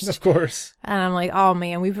first. Of course. And I'm like, oh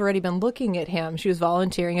man, we've already been looking at him. She was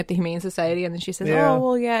volunteering at the Humane Society. And then she says, oh,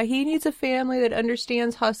 well, yeah, he needs a family that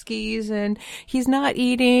understands huskies, and he's not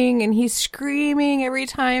eating and he's screaming every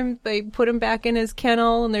time they put him back in his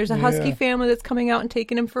kennel. And there's a husky family that's coming out and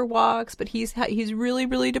taking him for walks, but he's really,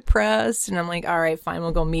 really depressed. And I'm like, all right, fine,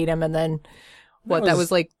 we'll go meet him. And then that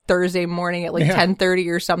was like Thursday morning at like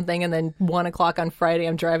 10:30 or something. And then 1:00 on Friday,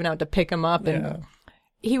 I'm driving out to pick him up. And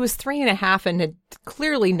he was 3.5 and had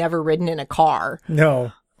clearly never ridden in a car.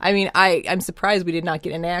 No. I mean, I'm surprised we did not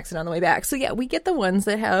get in an accident on the way back. So yeah, we get the ones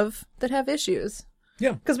that have issues.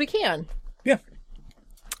 Yeah. Because we can. Yeah.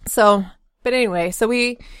 So, but anyway,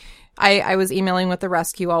 I was emailing with the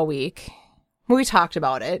rescue all week. We talked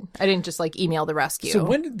about it. I didn't just like email the rescue. So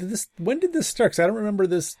when did this start? 'Cause I don't remember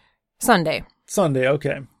this. Sunday.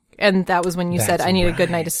 Okay. And that was when you said, I need right. a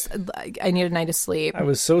good night I need a night of sleep. I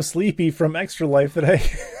was so sleepy from Extra Life that I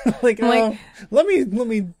let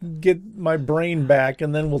me get my brain back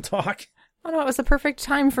and then we'll talk. Oh, no, it was the perfect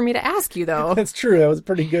time for me to ask you, though. That's true. That was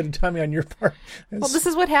pretty good timing on your part. Well, this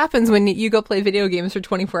is what happens when you go play video games for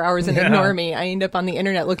 24 hours and ignore me. I end up on the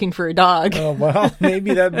internet looking for a dog. Oh, well,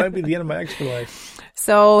 maybe that might be the end of my Extra Life.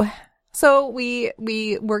 So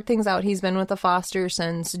we worked things out. He's been with the foster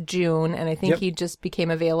since June, and I think he just became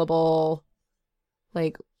available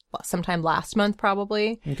like sometime last month,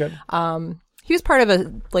 probably. Okay. He was part of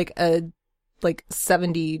a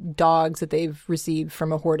 70 dogs that they've received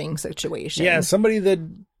from a hoarding situation. Yeah, somebody that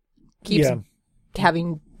keeps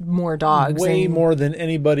having more dogs. Way more than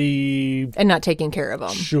anybody. And not taking care of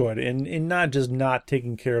them. Should. And not just not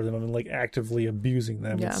taking care of them. I mean, like actively abusing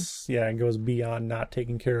them. Yeah. It goes beyond not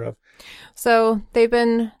taking care of. So they've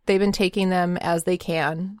been taking them as they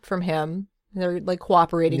can from him. They're like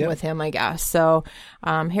cooperating with him, I guess. So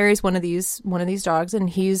Harry's one of these dogs, and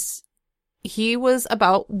he was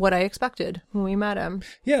about what I expected when we met him.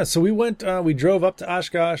 Yeah, so we drove up to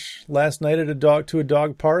Oshkosh last night to a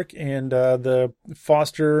dog park, and the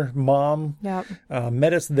foster mom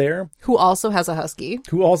met us there. Who also has a husky.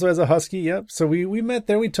 Yep. So we met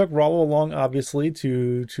there. We took Rollo along, obviously,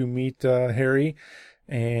 to meet Harry,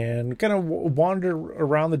 and kind of wandered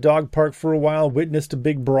around the dog park for a while, witnessed a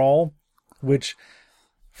big brawl, which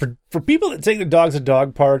for people that take the dogs to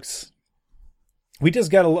dog parks, we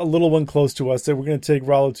just got a little one close to us that we're going to take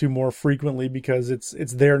Rollo to more frequently because it's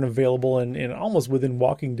there and available and almost within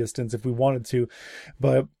walking distance if we wanted to.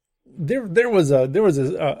 But there was a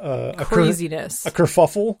craziness, a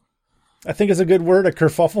kerfuffle. I think is a good word, a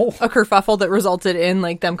kerfuffle. A kerfuffle that resulted in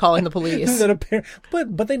like them calling the police. But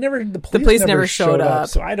the police never showed up.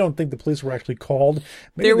 So I don't think the police were actually called.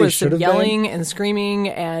 Maybe there was some yelling and screaming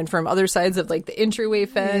and from other sides of like the entryway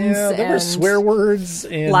fence. Yeah, there were swear words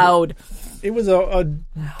and loud. It was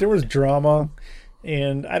there was drama,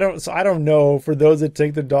 and I don't know for those that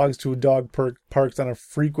take the dogs to dog parks on a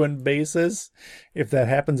frequent basis, if that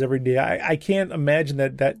happens every day. I can't imagine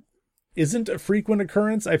that isn't a frequent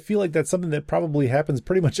occurrence. I feel like that's something that probably happens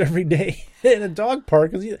pretty much every day in a dog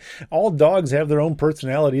park, because all dogs have their own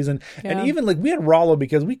personalities, and even like we had Rollo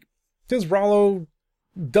because Rollo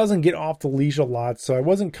doesn't get off the leash a lot, so I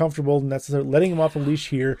wasn't comfortable necessarily letting him off the leash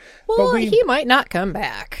here. Well, he might not come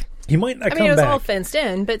back. He might not come back. I mean, it was all fenced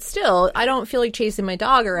in, but still, I don't feel like chasing my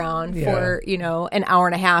dog around for, an hour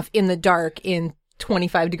and a half in the dark in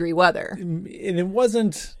 25-degree weather. And it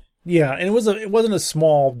wasn't, and it wasn't a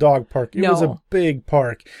small dog park. It was a big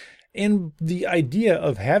park. And the idea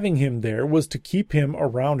of having him there was to keep him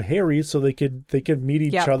around Harry so they could meet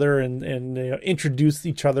each other and introduce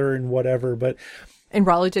each other and whatever. And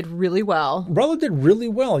Rollo did really well.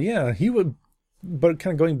 Yeah. But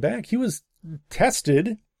kind of going back, he was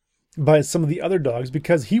tested by some of the other dogs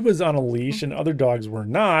because he was on a leash and other dogs were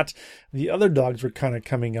not. The other dogs were kind of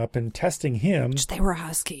coming up and testing him. They were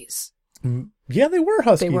huskies. Yeah, they were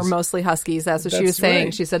huskies. They were mostly huskies. That's what she was saying.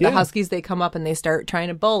 Right. She said the huskies, they come up and they start trying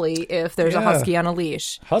to bully if there's a husky on a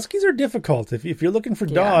leash. Huskies are difficult. If you're looking for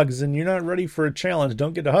dogs and you're not ready for a challenge,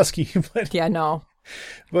 don't get a husky. But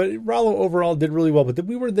Rollo overall did really well. But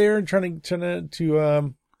we were there trying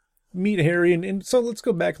to meet Harry, and so let's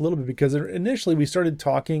go back a little bit because initially we started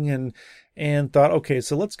talking and thought, okay,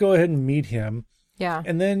 so let's go ahead and meet him. Yeah.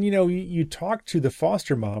 And then, you talked to the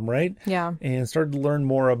foster mom, right? Yeah. And started to learn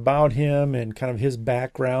more about him and kind of his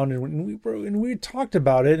background, and we talked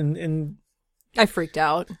about it, and I freaked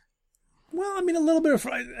out. Well, I mean, a little bit of,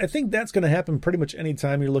 I think that's going to happen pretty much any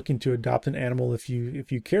time you're looking to adopt an animal if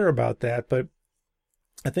you care about that. But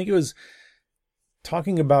I think it was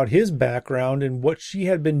talking about his background and what she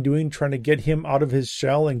had been doing, trying to get him out of his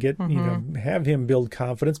shell and get, have him build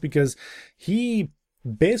confidence, because he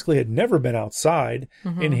basically had never been outside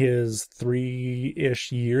in his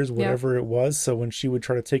 3-ish years, whatever it was. So when she would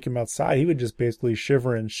try to take him outside, he would just basically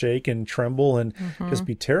shiver and shake and tremble and just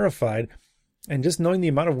be terrified. And just knowing the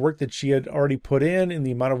amount of work that she had already put in and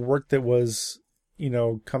the amount of work that was,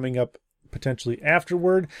 coming up potentially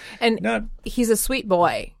afterward. And he's a sweet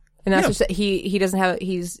boy. And that's just, he doesn't have,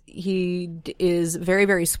 he is very,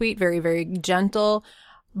 very sweet, very, very gentle,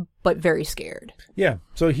 but very scared. Yeah.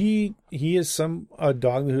 So he is a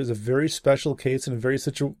dog who is a very special case in a very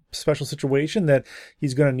special situation that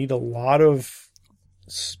he's going to need a lot of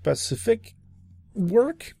specific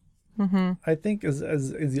work. I think is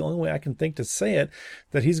the only way I can think to say it,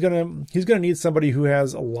 that he's gonna need somebody who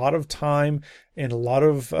has a lot of time and a lot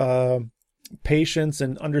of patience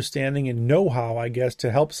and understanding and know-how, I guess,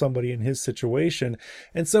 to help somebody in his situation.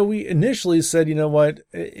 And so we initially said, you know what,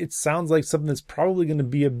 it sounds like something that's probably going to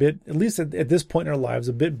be a bit, at least at this point in our lives,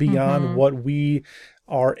 a bit beyond what we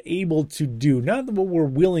are able to do. Not what we're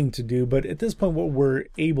willing to do, but at this point, what we're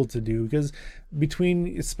able to do. Because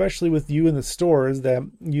between, especially with you in the stores, that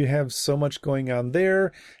you have so much going on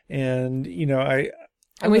there. And, you know,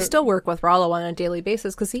 and we still work with Rollo on a daily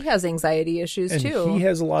basis because he has anxiety issues too. He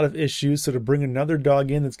has a lot of issues. So to bring another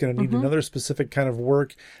dog in that's going to need another specific kind of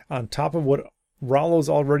work on top of what Rollo's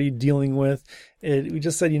already dealing with, we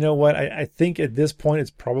just said, you know what, I think at this point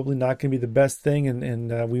it's probably not going to be the best thing,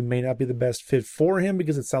 and we may not be the best fit for him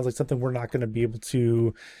because it sounds like something we're not going to be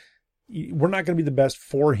the best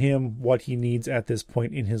for him, what he needs at this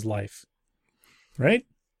point in his life. Right?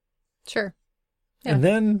 Sure. Yeah. And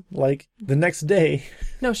then, like, the next day...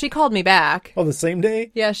 No, she called me back. Oh, the same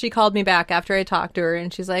day? Yeah, she called me back after I talked to her,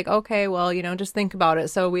 and she's like, okay, well, you know, just think about it.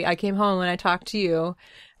 So I came home and I talked to you,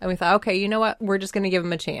 and we thought, okay, you know what? We're just going to give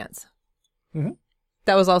him a chance. Mm-hmm.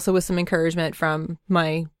 That was also with some encouragement from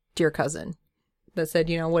my dear cousin that said,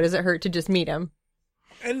 you know, what does it hurt to just meet him?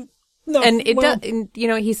 And you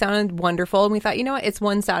know, he sounded wonderful, and we thought, you know what? It's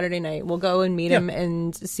one Saturday night. We'll go and meet him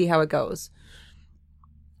and see how it goes.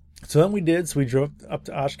 So then we did. So we drove up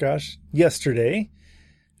to Oshkosh yesterday.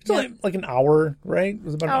 It's only like an hour, right? It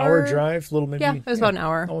was about an hour drive, a little maybe. Yeah, it was about an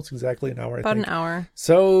hour. Almost exactly an hour, I think. About an hour.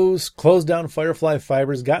 So closed down Firefly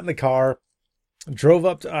Fibers, got in the car, drove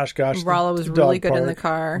up to Oshkosh. Rollo was really good in the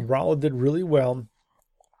car. Rollo did really well.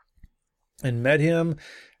 And met him.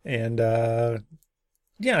 And, I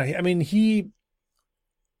mean, he's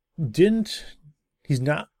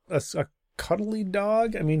not a cuddly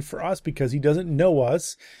dog. I mean, for us, because he doesn't know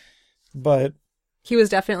us. But he was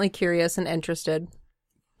definitely curious and interested.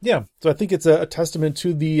 Yeah, so I think it's a testament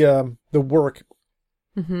to the work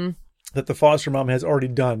that the foster mom has already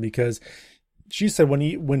done, because she said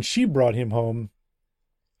when she brought him home,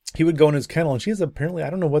 he would go in his kennel, and she has apparently, I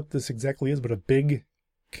don't know what this exactly is, but a big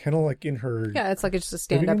kennel like in her. Yeah, it's like just a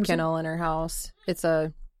stand-up kennel in her house. It's she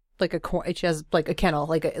has like a kennel,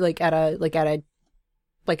 like at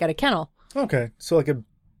a kennel. Okay, so like a.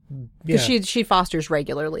 Yeah. She fosters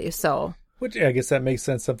regularly, so. Which I guess that makes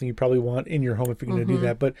sense. Something you probably want in your home if you're going to do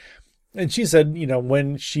that. And she said, you know,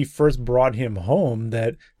 when she first brought him home,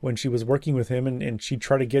 that when she was working with him and she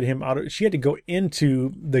tried to get him out, she had to go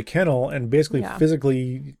into the kennel and basically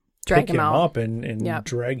physically drag pick him up and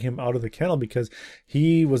drag him out of the kennel, because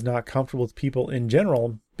he was not comfortable with people in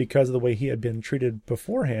general because of the way he had been treated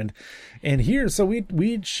beforehand. And here, so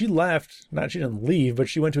she left, she didn't leave, but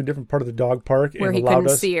she went to a different part of the dog park where he couldn't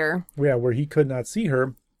see her. Yeah, where he could not see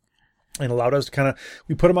her, and allowed us to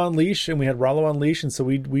we put him on leash, and we had Rollo on leash. And so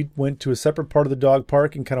we went to a separate part of the dog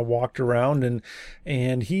park and kind of walked around,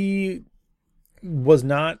 and he was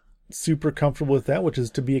not super comfortable with that, which is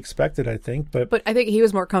to be expected, I think. But I think he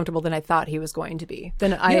was more comfortable than I thought he was going to be,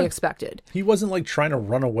 than I expected. He wasn't like trying to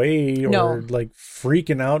run away or like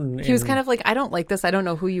freaking out. And he was kind of like, I don't like this. I don't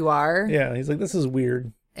know who you are. Yeah, he's like, this is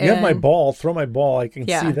weird. You have my ball. Throw my ball. I can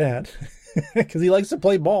see that. Because he likes to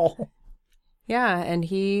play ball. Yeah, and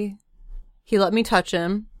he let me touch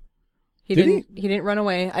him. He didn't run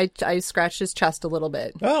away. I scratched his chest a little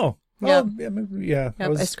bit. Oh. Yep. Yeah.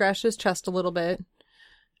 Yep. I scratched his chest a little bit.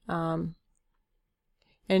 And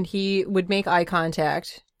he would make eye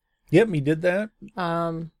contact. Yep, he did that.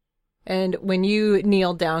 And when you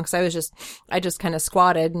kneeled down, because I just kind of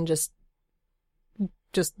squatted and just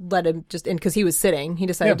let him in, because he was sitting. He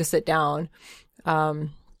decided to sit down.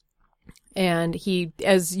 And he,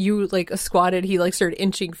 as you like squatted, he like started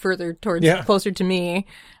inching further towards closer to me.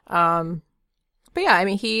 But yeah, I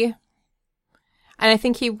mean I don't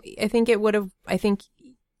think it would have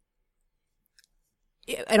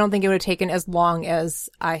taken as long as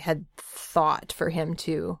I had thought for him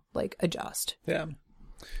to like adjust. Yeah.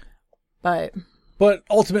 But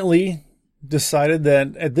ultimately decided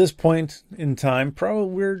that at this point in time, probably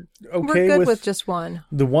we're good with just one.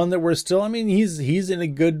 The one that we're still, I mean, he's in a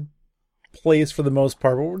good place for the most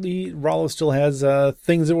part. But Rollo still has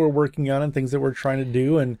things that we're working on and things that we're trying to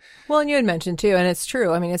do. And you had mentioned too, and it's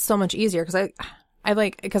true. I mean, it's so much easier because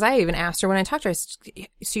because I even asked her when I talked to her,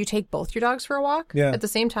 so you take both your dogs for a walk at the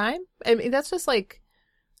same time? I mean, that's just like,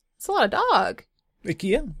 it's a lot of dog.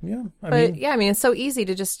 Yeah. I mean, it's so easy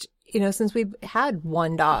to just, since we've had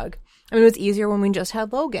one dog. I mean, it was easier when we just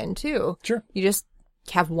had Logan too. Sure. You just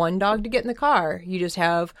have one dog to get in the car. You just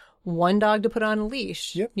have one dog to put on a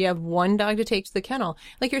leash. Yep. You have one dog to take to the kennel.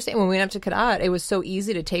 Like you're saying, when we went up to Cadat, it was so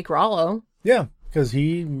easy to take Rollo. Yeah. Because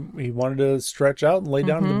he wanted to stretch out and lay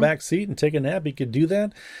down in the back seat and take a nap. He could do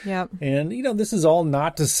that. Yep. And, this is all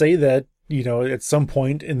not to say that, at some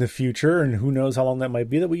point in the future, and who knows how long that might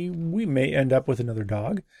be, that we may end up with another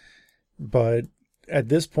dog. But at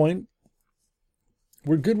this point,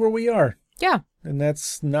 we're good where we are. Yeah. And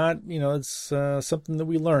that's not, it's something that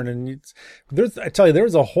we learn. And I tell you, there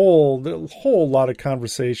was a whole lot of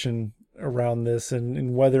conversation around this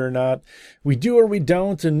and whether or not we do or we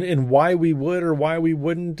don't, and why we would or why we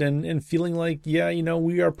wouldn't, and feeling like,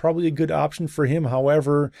 we are probably a good option for him.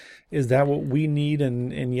 However, is that what we need?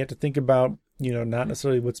 And you have to think about, not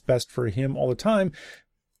necessarily what's best for him all the time,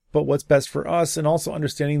 but what's best for us. And also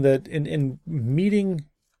understanding that in meeting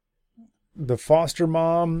the foster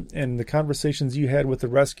mom and the conversations you had with the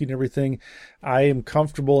rescue and everything, I am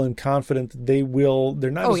comfortable and confident that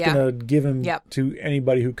they're not going to give him to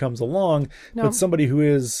anybody who comes along, but somebody who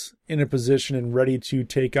is in a position and ready to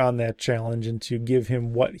take on that challenge and to give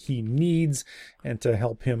him what he needs and to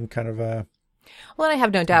help him kind of, well, I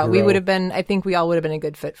have no doubt I think we all would have been a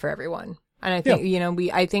good fit for everyone. And I think,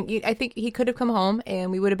 I think he could have come home and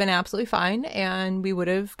we would have been absolutely fine and we would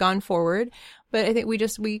have gone forward. But I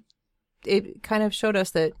think it kind of showed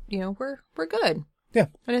us that, we're good. Yeah.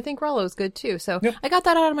 And I think Rollo's good too. So I got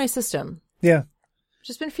that out of my system. Yeah.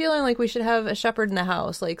 Just been feeling like we should have a shepherd in the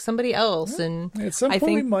house, like somebody else. And at some point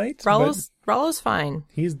we might. Rollo's fine.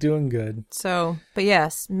 He's doing good. So, but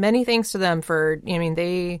yes, many thanks to them for,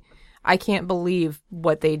 I can't believe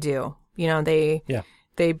what they do.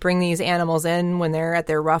 They bring these animals in when they're at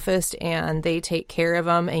their roughest and they take care of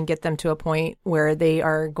them and get them to a point where they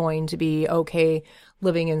are going to be okay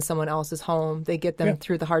living in someone else's home. They get them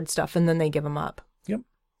through the hard stuff and then they give them up. Yep.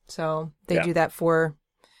 So they do that for,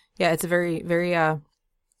 it's a very, very,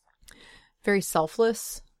 very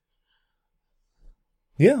selfless.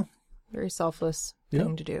 Yeah. Very selfless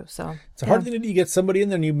thing to do. So it's a hard thing to do. You get somebody in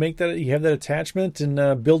there and you have that attachment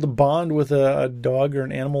and build a bond with a dog or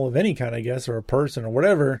an animal of any kind, I guess, or a person or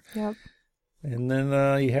whatever. Yep. And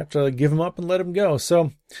then you have to give them up and let them go.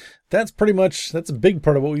 So that's a big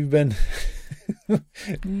part of what we've been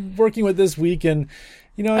working with this week. And,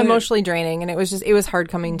 emotionally draining. And it was hard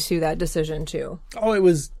coming to that decision too. Oh, it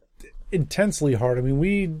was intensely hard. I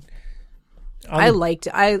mean, I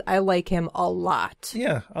like him a lot.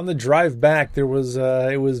 Yeah. On the drive back, it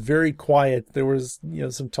was very quiet. There was,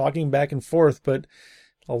 some talking back and forth, but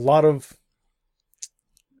a lot of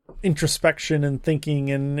introspection and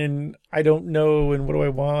thinking and I don't know. And what do I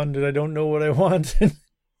want? And I don't know what I want.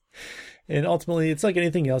 And ultimately it's like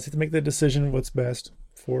anything else. You have to make the decision what's best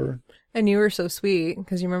for. And you were so sweet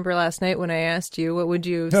because you remember last night when I asked you, what would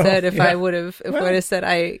you have said I would have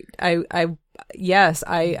said, yes,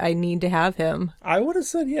 I need to have him. I would have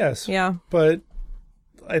said yes. Yeah. But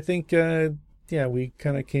I think, we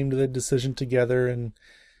kind of came to the decision together and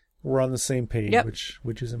we're on the same page,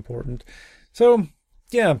 which is important. So,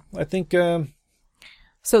 I think...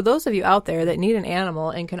 So those of you out there that need an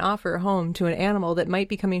animal and can offer a home to an animal that might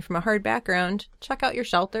be coming from a hard background, check out your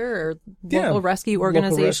shelter or local rescue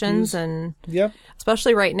organizations. And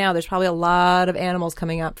especially right now, there's probably a lot of animals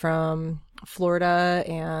coming up from Florida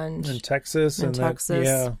and Texas. And Texas.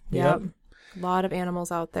 A lot of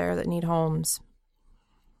animals out there that need homes.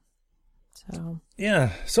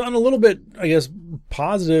 So on a little bit, I guess,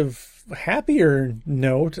 positive, happier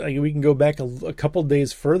note, we can go back a couple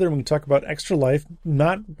days further and we can talk about Extra Life.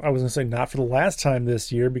 Not for the last time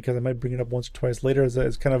this year, because I might bring it up once or twice later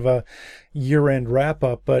as kind of a year-end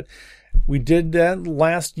wrap-up. But we did that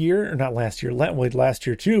last year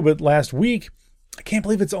too, but last week. I can't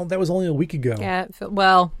believe that was only a week ago. Yeah,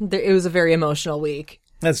 it was a very emotional week.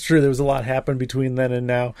 That's true. There was a lot happened between then and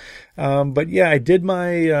now. But I did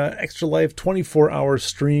my Extra Life 24-hour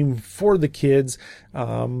stream for the kids.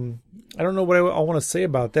 I don't know what I want to say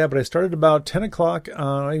about that, but I started about 10 o'clock,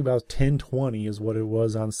 about 10:20 is what it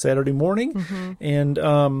was on Saturday morning. Mm-hmm.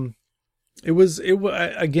 And it was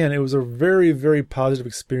a very, very positive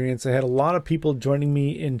experience. I had a lot of people joining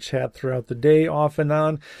me in chat throughout the day, off and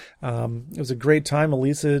on. It was a great time.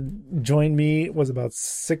 Elisa joined me. It was about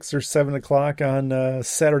 6 or 7 o'clock on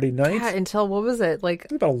Saturday night. Yeah, until what was it? Like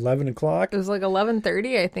it was about 11 o'clock. It was like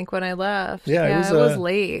 11:30, I think, when I left. Yeah, it was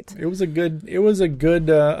late. It was a good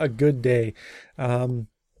day.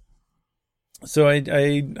 So I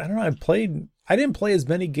don't know. I didn't play as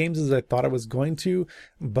many games as I thought I was going to,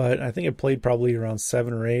 but I think I played probably around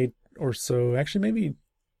 7 or 8 or so. Actually, maybe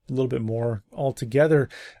a little bit more altogether.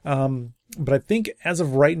 But I think as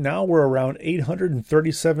of right now, we're around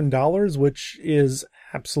 $837, which is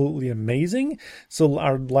absolutely amazing. So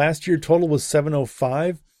our last year total was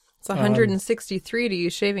 $705. It's $163 to you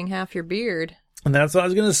shaving half your beard. And that's what I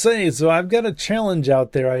was going to say. So I've got a challenge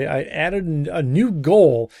out there. I added a new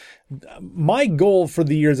goal. My goal for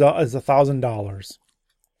the year is $1,000.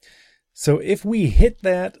 So if we hit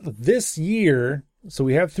that this year, so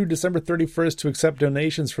we have through December 31st to accept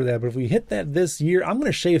donations for that. But if we hit that this year, I'm going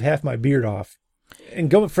to shave half my beard off and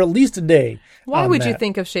go for at least a day. Why would you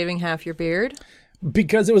think of shaving half your beard?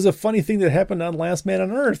 Because it was a funny thing that happened on Last Man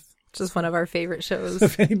on Earth. Which is one of our favorite shows.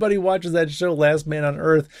 If anybody watches that show, Last Man on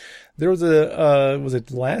Earth, there was was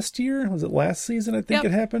it last year? Was it last season? I think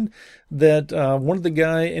it happened that one of the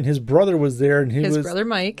guy and his brother was there, and his brother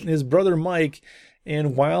Mike,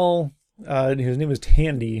 and while his name was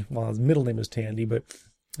Tandy, well, his middle name is Tandy, but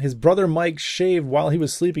his brother Mike shaved while he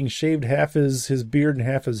was sleeping, shaved half his beard and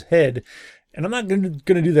half his head, and I'm not going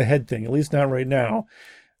to do the head thing, at least not right now.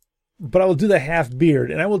 But I will do the half beard.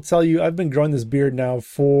 And I will tell you, I've been growing this beard now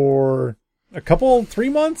for 3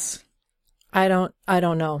 months. I don't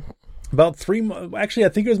know. About 3 months. Actually, I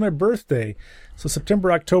think it was my birthday. So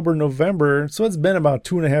September, October, November. So it's been about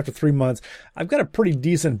 2.5 to 3 months. I've got a pretty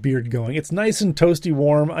decent beard going. It's nice and toasty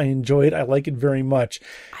warm. I enjoy it. I like it very much.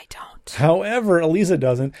 I don't. However, Elisa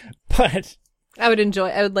doesn't. But I would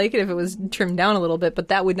like it if it was trimmed down a little bit, but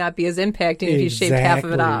that would not be as impacting if you shaved half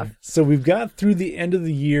of it off. So we've got through the end of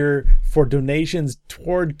the year for donations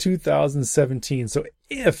toward 2017. So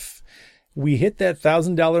if we hit that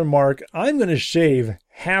 $1,000 mark, I'm going to shave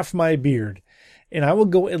half my beard, and I will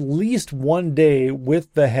go at least one day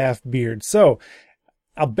with the half beard. So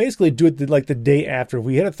I'll basically do it like the day after. If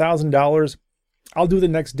we hit $1,000, I'll do it the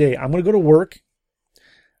next day. I'm going to go to work.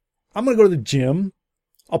 I'm going to go to the gym.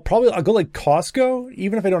 I'll go like Costco.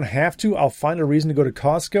 Even if I don't have to, I'll find a reason to go to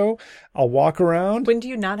Costco. I'll walk around. When do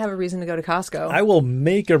you not have a reason to go to Costco? I will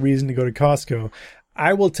make a reason to go to Costco.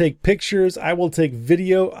 I will take pictures. I will take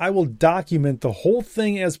video. I will document the whole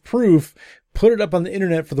thing as proof, put it up on the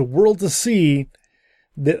internet for the world to see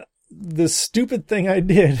that the stupid thing I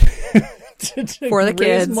did to for the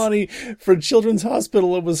raise kids. Money for Children's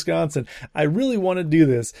Hospital of Wisconsin. I really want to do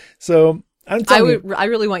this. So I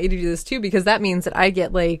really want you to do this too, because that means that I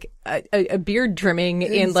get like a beard trimming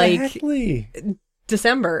in like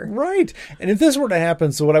December. Right. And if this were to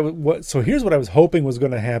happen, so here's what I was hoping was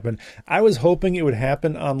going to happen. I was hoping it would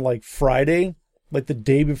happen on like Friday, like the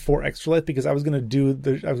day before Extra Life, because I was going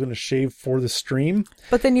to shave for the stream.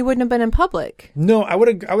 But then you wouldn't have been in public. No, I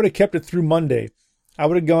would have kept it through Monday. I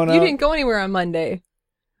would have gone out. You didn't go anywhere on Monday.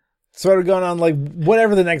 So I would have gone on like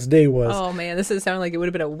whatever the next day was. Oh man, this is sounding like it would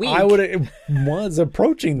have been a week. It was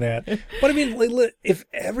approaching that. But I mean, if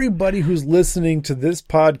everybody who's listening to this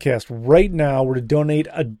podcast right now were to donate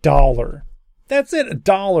 $1, that's it,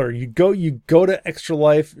 $1. You go to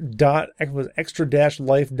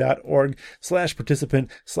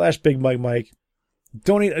extra-life.org/participant/Big Mike Mike.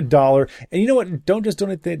 Donate $1. And you know what? Don't just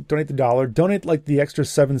donate the $1. Donate like the extra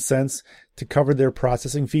 7 cents to cover their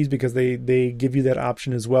processing fees, because they give you that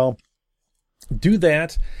option as well. Do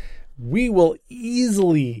that. We will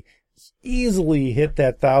easily hit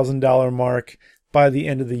that $1,000 mark by the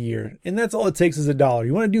end of the year. And that's all it takes is $1.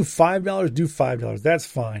 You want to do $5? Do $5. That's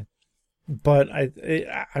fine. But I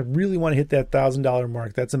really want to hit that $1,000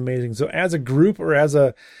 mark. That's amazing. So as a group, or as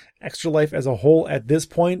a Extra Life as a whole, at this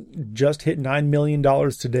point, just hit $9 million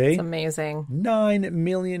today. It's amazing. $9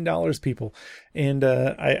 million, people. And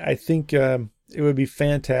I think it would be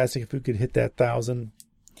fantastic if we could hit that 1,000.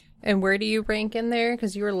 And where do you rank in there?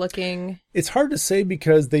 Because you were looking. It's hard to say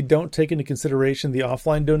because they don't take into consideration the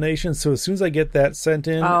offline donations. So as soon as I get that sent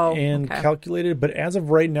in calculated, but as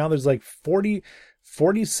of right now, there's like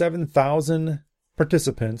 47,000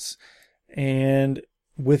 participants, and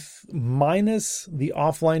with minus the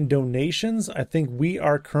offline donations, I think we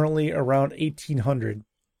are currently around 1,800.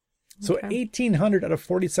 So 1,800 out of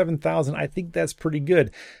 47,000, I think that's pretty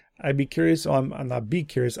good. I'd be curious. I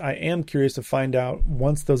am curious to find out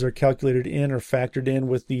once those are calculated in or factored in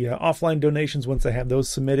with the offline donations, once I have those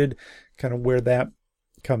submitted, kind of where that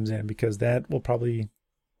comes in, because that will probably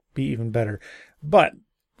be even better.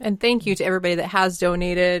 And thank you to everybody that has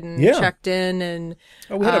donated and checked in and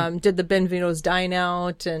did the Benvenuto's Dine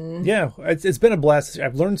Out. And yeah, it's been a blast.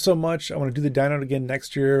 I've learned so much. I want to do the Dine Out again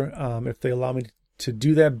next year if they allow me to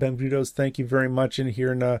do that. Benvenuto's, thank you very much. In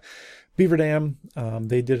here in Beaver Dam,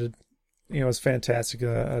 they did it. It was fantastic.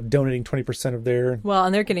 Donating 20% of their. Well,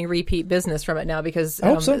 and they're getting repeat business from it now, because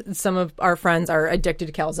some of our friends are addicted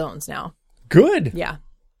to calzones now. Good. Yeah.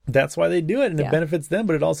 That's why they do it, and it benefits them,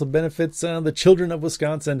 but it also benefits the children of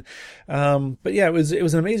Wisconsin. But yeah, it was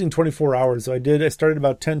an amazing 24 hours. So I started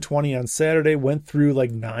about 10:20 on Saturday, went through like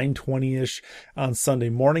 9:20ish on Sunday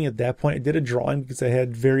morning. At that point, I did a drawing because I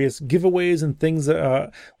had various giveaways and things,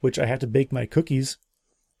 which I had to bake my cookies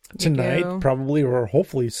tonight, probably, or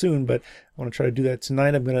hopefully soon. But I want to try to do that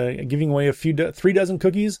tonight. I'm giving away 3 dozen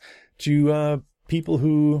cookies to people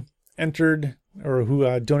who entered or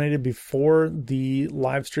who donated before the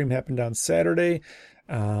live stream happened on Saturday.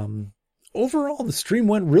 Overall, the stream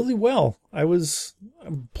went really well. I was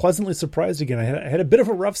pleasantly surprised again. I had a bit of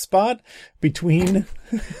a rough spot between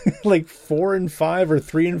like 4 and 5 or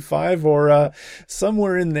 3 and 5 or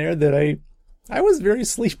somewhere in there that I was very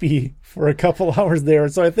sleepy for a couple hours there.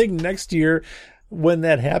 So I think next year when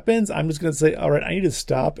that happens, I'm just going to say, all right, I need to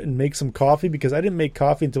stop and make some coffee because I didn't make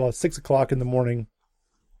coffee until about 6 o'clock in the morning.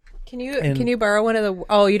 Can you borrow one of the,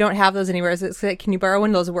 oh, you don't have those anywhere. Can you borrow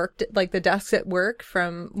one of those like the desks at work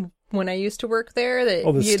from when I used to work there?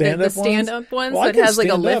 The stand-up ones that has like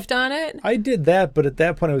a lift on it? I did that, but at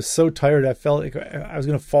that point I was so tired I felt like I was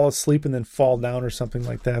going to fall asleep and then fall down or something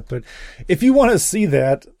like that. But if you want to see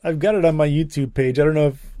that, I've got it on my YouTube page. I don't know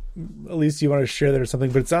if at least you want to share that or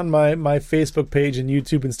something, but it's on my Facebook page and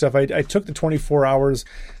YouTube and stuff. I took the 24 hours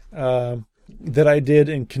that I did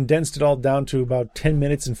and condensed it all down to about 10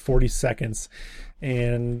 minutes and 40 seconds.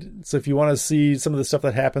 And so if you want to see some of the stuff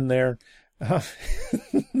that happened there,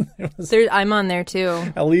 I'm on there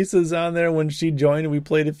too. Elisa's on there when she joined and we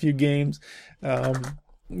played a few games.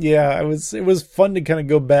 It was fun to kind of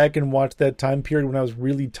go back and watch that time period when I was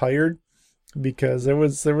really tired because there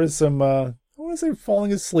was some, I want to say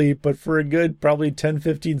falling asleep, but for a good probably 10,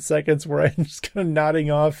 15 seconds where I'm just kind of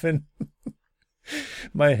nodding off and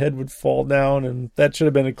my head would fall down, and that should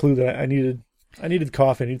have been a clue that I needed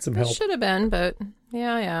coffee. I need some help. Should have been, but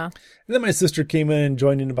yeah. And then my sister came in and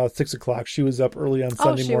joined in about 6 o'clock. She was up early on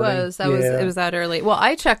Sunday morning. Oh, she was. It was that early. Well,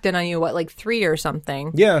 I checked in on you, like 3 or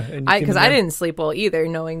something. Yeah. Because I didn't sleep well either,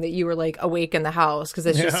 knowing that you were like awake in the house.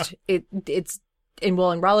 Because and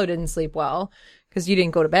Rollo didn't sleep well because you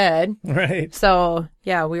didn't go to bed. Right. So,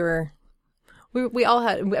 yeah, we all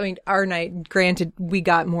had, I mean, our night, granted, we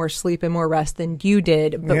got more sleep and more rest than you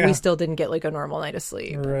did, but we still didn't get like a normal night of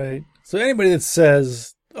sleep. Right. So anybody that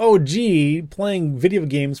says, oh, gee, playing video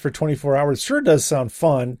games for 24 hours sure does sound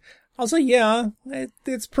fun. I'll say, yeah,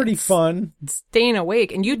 it's pretty fun. Staying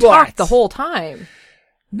awake. And you talked the whole time.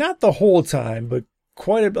 Not the whole time, but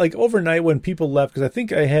like overnight when people left, because I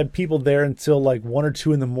think I had people there until like 1 or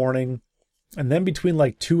 2 in the morning. And then between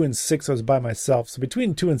like 2 and 6, I was by myself. So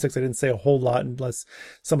between 2 and 6, I didn't say a whole lot unless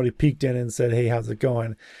somebody peeked in and said, hey, how's it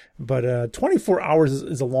going? But 24 hours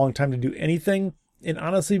is a long time to do anything. And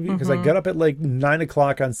honestly, because I got up at like 9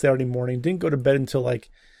 o'clock on Saturday morning, didn't go to bed until like,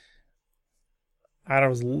 I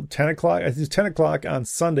don't know, it was 10 o'clock. I think it was 10 o'clock on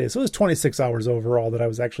Sunday. So it was 26 hours overall that I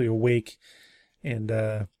was actually awake and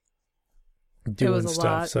doing stuff.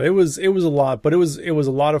 Lot. So it was a lot, but it was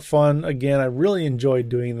a lot of fun. Again, I really enjoyed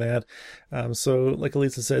doing that. So like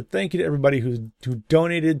Elisa said, thank you to everybody who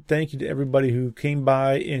donated. Thank you to everybody who came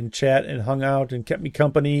by and chat and hung out and kept me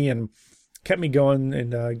company and kept me going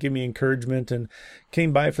and gave me encouragement and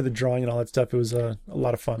came by for the drawing and all that stuff. It was a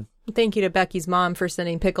lot of fun. Thank you to Becky's mom for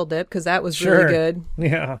sending pickle dip because that was really good.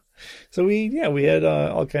 Yeah. So we had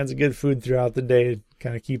all kinds of good food throughout the day to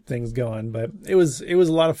kind of keep things going, but it was a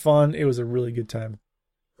lot of fun. It was a really good time.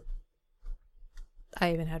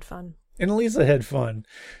 I even had fun. And Elisa had fun.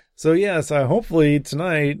 So yes, hopefully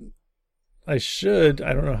tonight I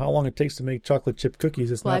don't know how long it takes to make chocolate chip cookies.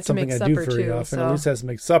 It's not something I do very often. So. Elisa has to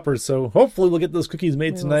make supper. So hopefully we'll get those cookies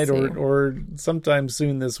made tonight or sometime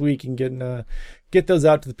soon this week and get those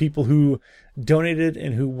out to the people who donated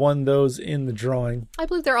and who won those in the drawing. I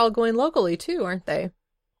believe they're all going locally too, aren't they?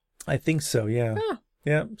 I think so, yeah.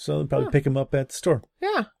 Yeah, so they'll probably pick them up at the store.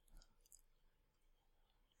 Yeah.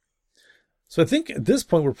 So I think at this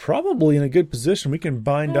point we're probably in a good position. We can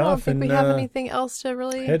bind off and we have anything else to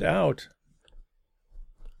really head out.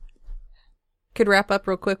 Could wrap up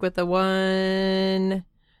real quick with the one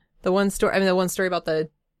story about the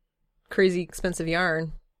crazy expensive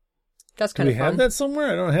yarn. That's kind of fun. Do we have that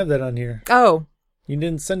somewhere? I don't have that on here. Oh. You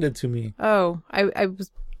didn't send it to me. Oh, I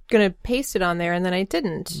was going to paste it on there and then I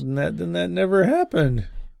didn't. Then that never happened.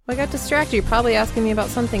 Well, I got distracted. You're probably asking me about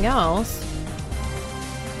something else.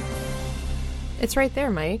 It's right there,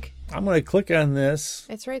 Mike. I'm going to click on this.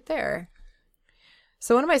 It's right there.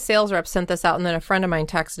 So one of my sales reps sent this out, and then a friend of mine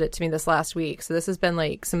texted it to me this last week. So this has been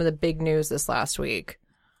like some of the big news this last week.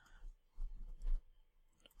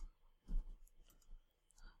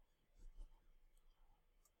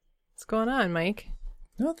 What's going on, Mike?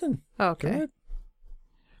 Nothing. Oh, okay.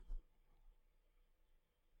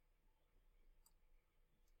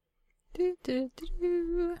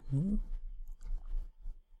 Mm-hmm.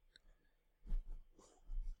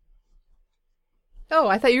 Oh,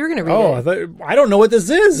 I thought you were going to read it. I don't know what this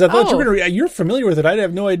is. I thought you were going to read it. You're familiar with it. I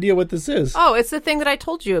have no idea what this is. Oh, it's the thing that I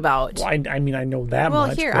told you about. Well, I mean, I know that much.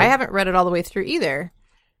 Well, here, I haven't read it all the way through either.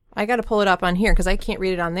 I got to pull it up on here because I can't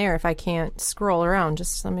read it on there if I can't scroll around.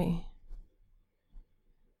 Just let me...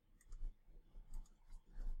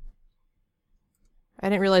 I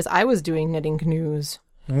didn't realize I was doing knitting news.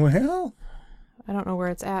 Well, I don't know where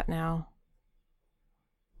it's at now.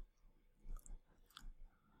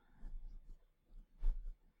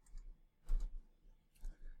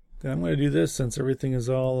 Then I'm going to do this since everything is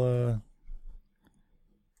all...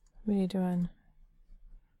 What are you doing?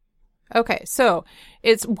 Okay, so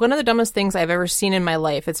it's one of the dumbest things I've ever seen in my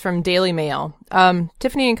life. It's from Daily Mail.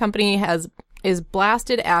 Tiffany & Company is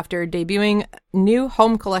blasted after debuting new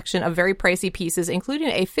home collection of very pricey pieces, including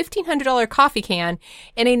a $1,500 coffee can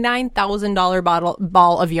and a $9,000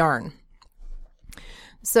 ball of yarn.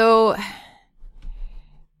 So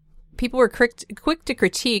people were quick to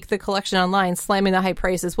critique the collection online, slamming the high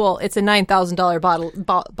prices. Well, it's a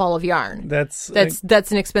 $9,000 ball of yarn. That's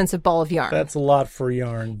an expensive ball of yarn. That's a lot for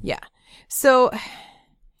yarn. Yeah. So,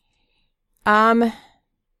 oh,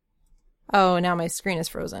 now my screen is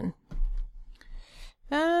frozen.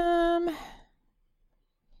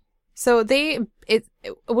 So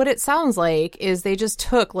what it sounds like is they just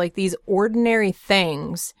took like these ordinary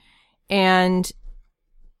things and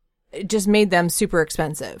just made them super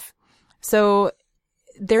expensive. So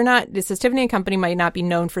it says Tiffany & Company might not be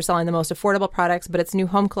known for selling the most affordable products, but its new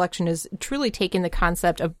home collection is truly taking the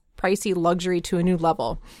concept of pricey luxury to a new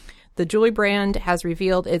level. The jewelry brand has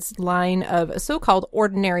revealed its line of so-called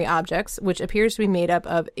ordinary objects, which appears to be made up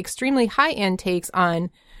of extremely high-end takes on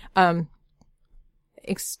one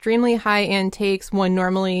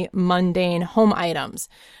normally mundane home items.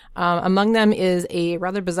 Among them is a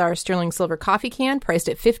rather bizarre sterling silver coffee can priced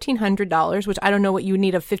at $1,500, which I don't know what you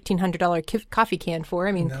need a $1,500 coffee can for.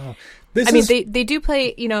 I mean, no. They do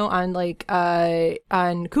play,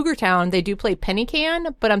 on Cougar Town, they do play penny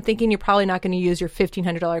can, but I'm thinking you're probably not going to use your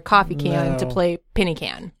 $1,500 coffee can to play penny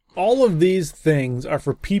can. All of these things are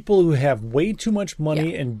for people who have way too much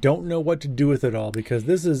money and don't know what to do with it all, because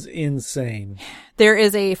this is insane. There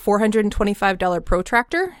is a $425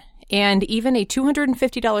 protractor and even a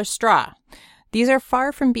 $250 straw. These are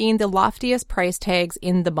far from being the loftiest price tags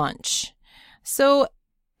in the bunch. So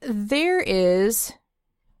there is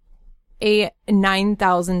a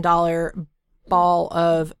 $9,000 ball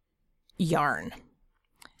of yarn.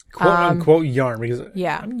 Quote unquote yarn. Because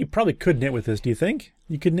you probably could knit with this. Do you think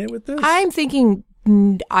you could knit with this? I'm thinking,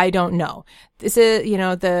 I don't know. This is,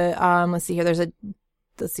 let's see here.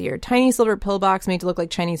 Let's see here. Tiny silver pillbox made to look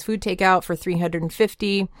like Chinese food takeout for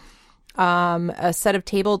 $350. A set of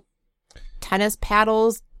table tennis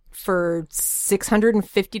paddles for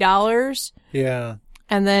 $650. Yeah.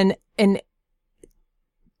 And then an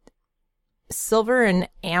silver and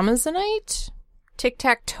Amazonite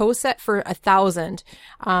tic-tac-toe set for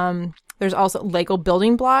 $1,000. There's also Lego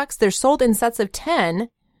building blocks. They're sold in sets of 10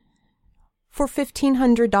 for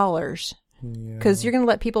 $1,500. Because you're going to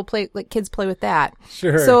let kids play with that.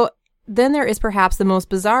 Sure. So then there is perhaps the most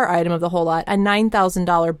bizarre item of the whole lot, a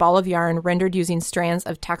 $9,000 ball of yarn rendered using strands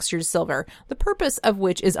of textured silver, the purpose of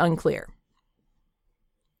which is unclear.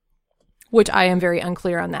 Which I am very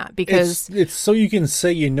unclear on that, because it's so you can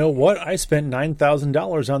say, you know what, I spent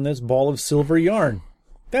 $9,000 on this ball of silver yarn.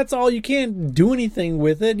 That's all. You can't do anything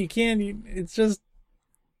with it. You can't. It's just.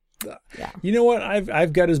 Yeah. You know what?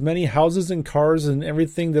 I've got as many houses and cars and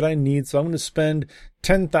everything that I need, so I'm going to spend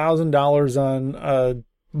 $10,000 on a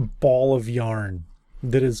ball of yarn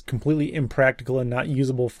that is completely impractical and not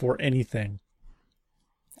usable for anything.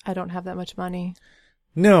 I don't have that much money.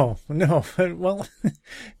 No. Well,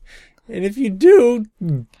 and if you do,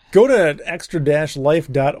 go to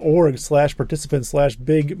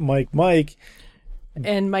extra-life.org/participant/Big Mike Mike.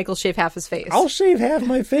 And Michael shave half his face. I'll shave half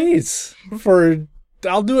my face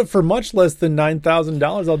I'll do it for much less than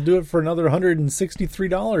 $9,000. I'll do it for another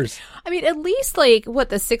 $163. I mean, at least the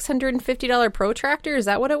 $650 protractor, is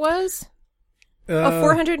that what it was? A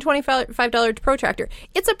 $425 protractor.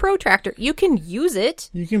 It's a protractor. You can use it.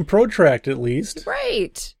 You can protract at least.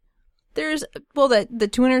 Right. There's, the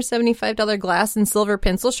 $275 glass and silver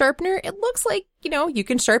pencil sharpener. It looks like, you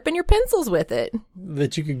can sharpen your pencils with it.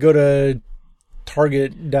 That you could go to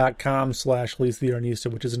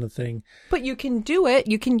target.com/LisaTheArnista, which isn't a thing. But you can do it.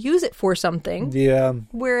 You can use it for something. Yeah.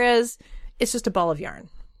 Whereas it's just a ball of yarn.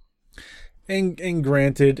 And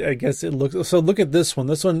granted, I guess it looks... So look at this one.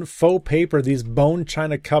 This one, faux paper. These bone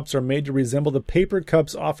china cups are made to resemble the paper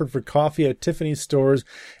cups offered for coffee at Tiffany stores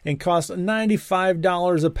and cost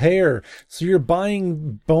 $95 a pair. So you're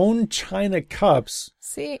buying bone china cups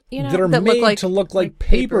that are made to look like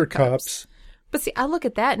paper cups. But see, I look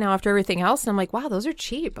at that now after everything else, and I'm like, wow, those are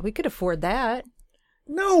cheap. We could afford that.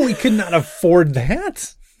 No, we could not afford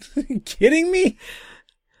that. Are you kidding me?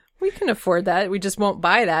 We can afford that. We just won't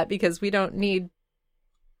buy that because we don't need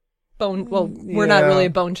bone. Well, we're not really a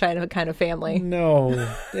bone china kind of family. No,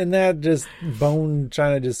 and that just bone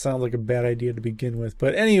china just sounds like a bad idea to begin with.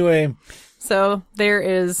 But anyway, so there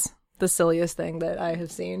is the silliest thing that I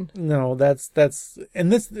have seen. No, that's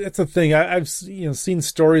a thing. I've seen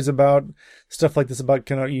stories about stuff like this about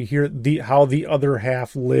you hear how the other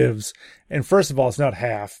half lives, and first of all, it's not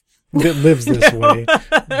half that lives this way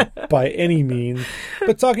by any means.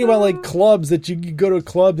 But talking about like clubs that you go to a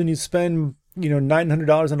club and you spend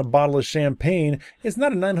 $900 on a bottle of champagne. It's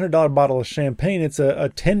not a $900 bottle of champagne. It's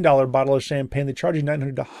a $10 bottle of champagne. They charge you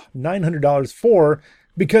 $900 for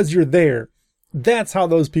because you're there. That's how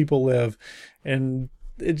those people live. And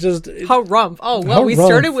this is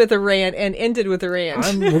started with a rant and ended with a rant.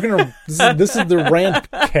 This is the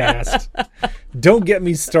rant cast. Don't get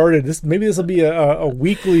me started. Maybe this will be a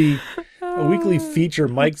weekly feature.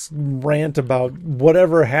 Mike's rant about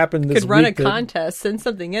whatever happened this week. Could run a contest. Send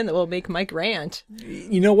something in that will make Mike rant.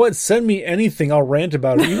 You know what? Send me anything. I'll rant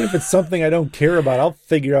about it. Even if it's something I don't care about, I'll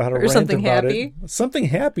figure out how to rant about it. Something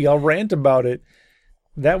happy. I'll rant about it.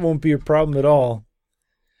 That won't be a problem at all.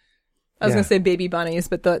 I was going to say baby bunnies,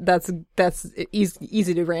 but that's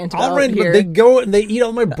easy to rant about. I'll rant, here. But they go and they eat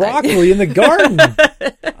all my broccoli in the garden.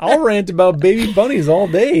 I'll rant about baby bunnies all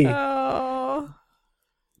day. Oh.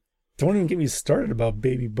 Don't even get me started about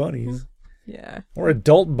baby bunnies. Yeah. Or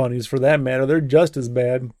adult bunnies for that matter. They're just as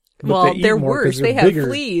bad. Well, they're worse. They have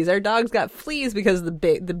fleas. Our dog's got fleas because of the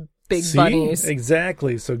big bunnies.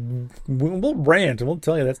 Exactly. So we'll rant and we'll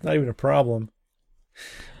tell you that's not even a problem.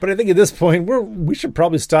 But I think at this point, we should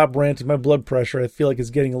probably stop ranting. My blood pressure, I feel like, is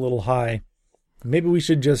getting a little high. Maybe we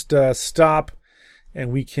should just stop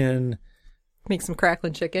and we can make some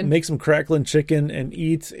crackling chicken. And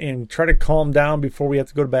eat and try to calm down before we have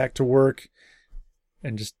to go back to work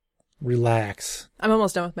and just relax. I'm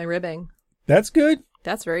almost done with my ribbing. That's good.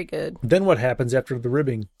 That's very good. Then what happens after the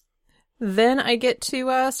ribbing? Then I get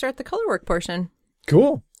to start the color work portion.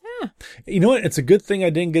 Cool. Yeah. You know what? It's a good thing I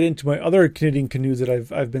didn't get into my other knitting canoes that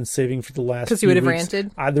I've been saving for the last. Because you would have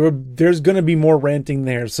ranted. There's going to be more ranting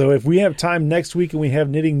there. So if we have time next week and we have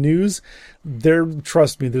knitting news,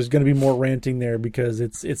 trust me, there's going to be more ranting there because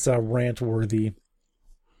it's rant worthy.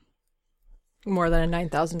 More than a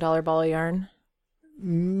 $9,000 ball of yarn.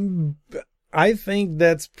 I think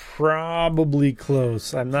that's probably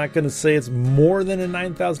close. I'm not going to say it's more than a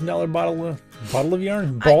 $9,000 bottle of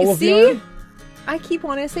yarn. Ball of yarn. I keep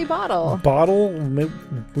wanting to say bottle. Bottle?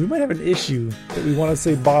 We might have an issue that we want to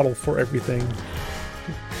say bottle for everything.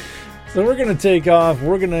 So we're going to take off.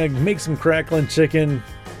 We're going to make some crackling chicken.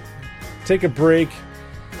 Take a break.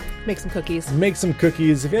 Make some cookies.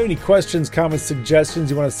 If you have any questions, comments, suggestions,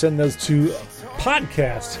 you want to send those to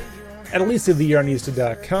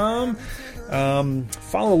podcast@elisatheyarnista.com.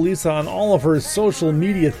 Follow Lisa on all of her social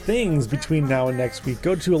media things between now and next week.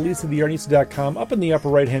 Go to elisatheyarnista.com. Up in the upper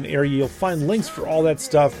right-hand area, you'll find links for all that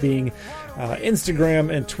stuff, being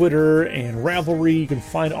Instagram and Twitter and Ravelry. You can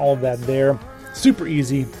find all of that there. Super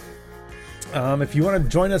easy. If you want to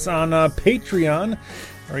join us on Patreon,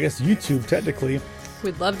 or I guess YouTube, technically,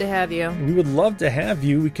 we'd love to have you. We would love to have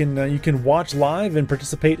you. You can watch live and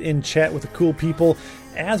participate in chat with the cool people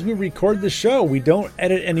as we record the show. We don't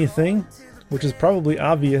edit anything, which is probably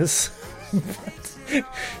obvious.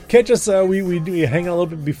 Catch us. We hang out a little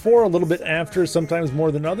bit before, a little bit after, sometimes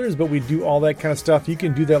more than others, but we do all that kind of stuff. You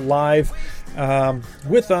can do that live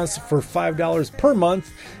with us for $5 per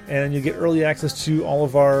month, and you get early access to all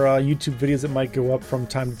of our YouTube videos that might go up from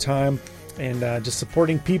time to time. And just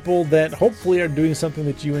supporting people that hopefully are doing something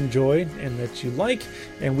that you enjoy and that you like,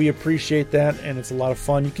 and we appreciate that, and it's a lot of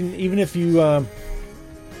fun. You can, even if you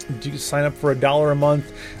do sign up for $1 a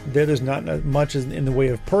month, there's not much in the way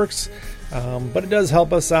of perks, but it does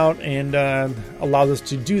help us out and allows us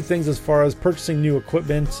to do things as far as purchasing new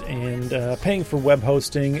equipment and paying for web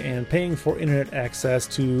hosting and paying for internet access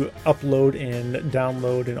to upload and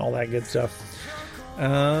download and all that good stuff.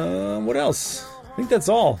 What else? I think that's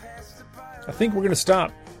all. I think we're going to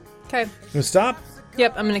stop. Okay. Going to stop?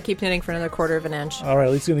 Yep, I'm going to keep knitting for another 1/4 of an inch. All right,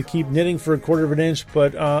 Lisa's going to keep knitting for a 1/4 of an inch,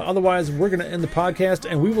 but otherwise, we're going to end the podcast,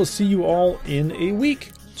 and we will see you all in a week.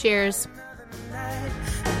 Cheers.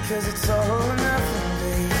 Because it's all or nothing,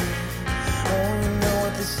 babe. Oh, you know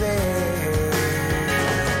what to say.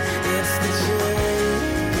 It's the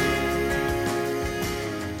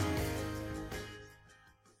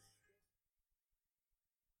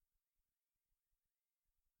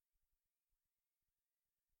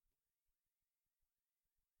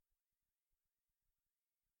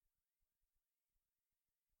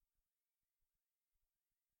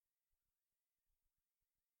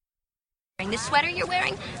The sweater you're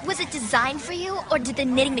wearing, was it designed for you, or did the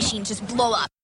knitting machine just blow up?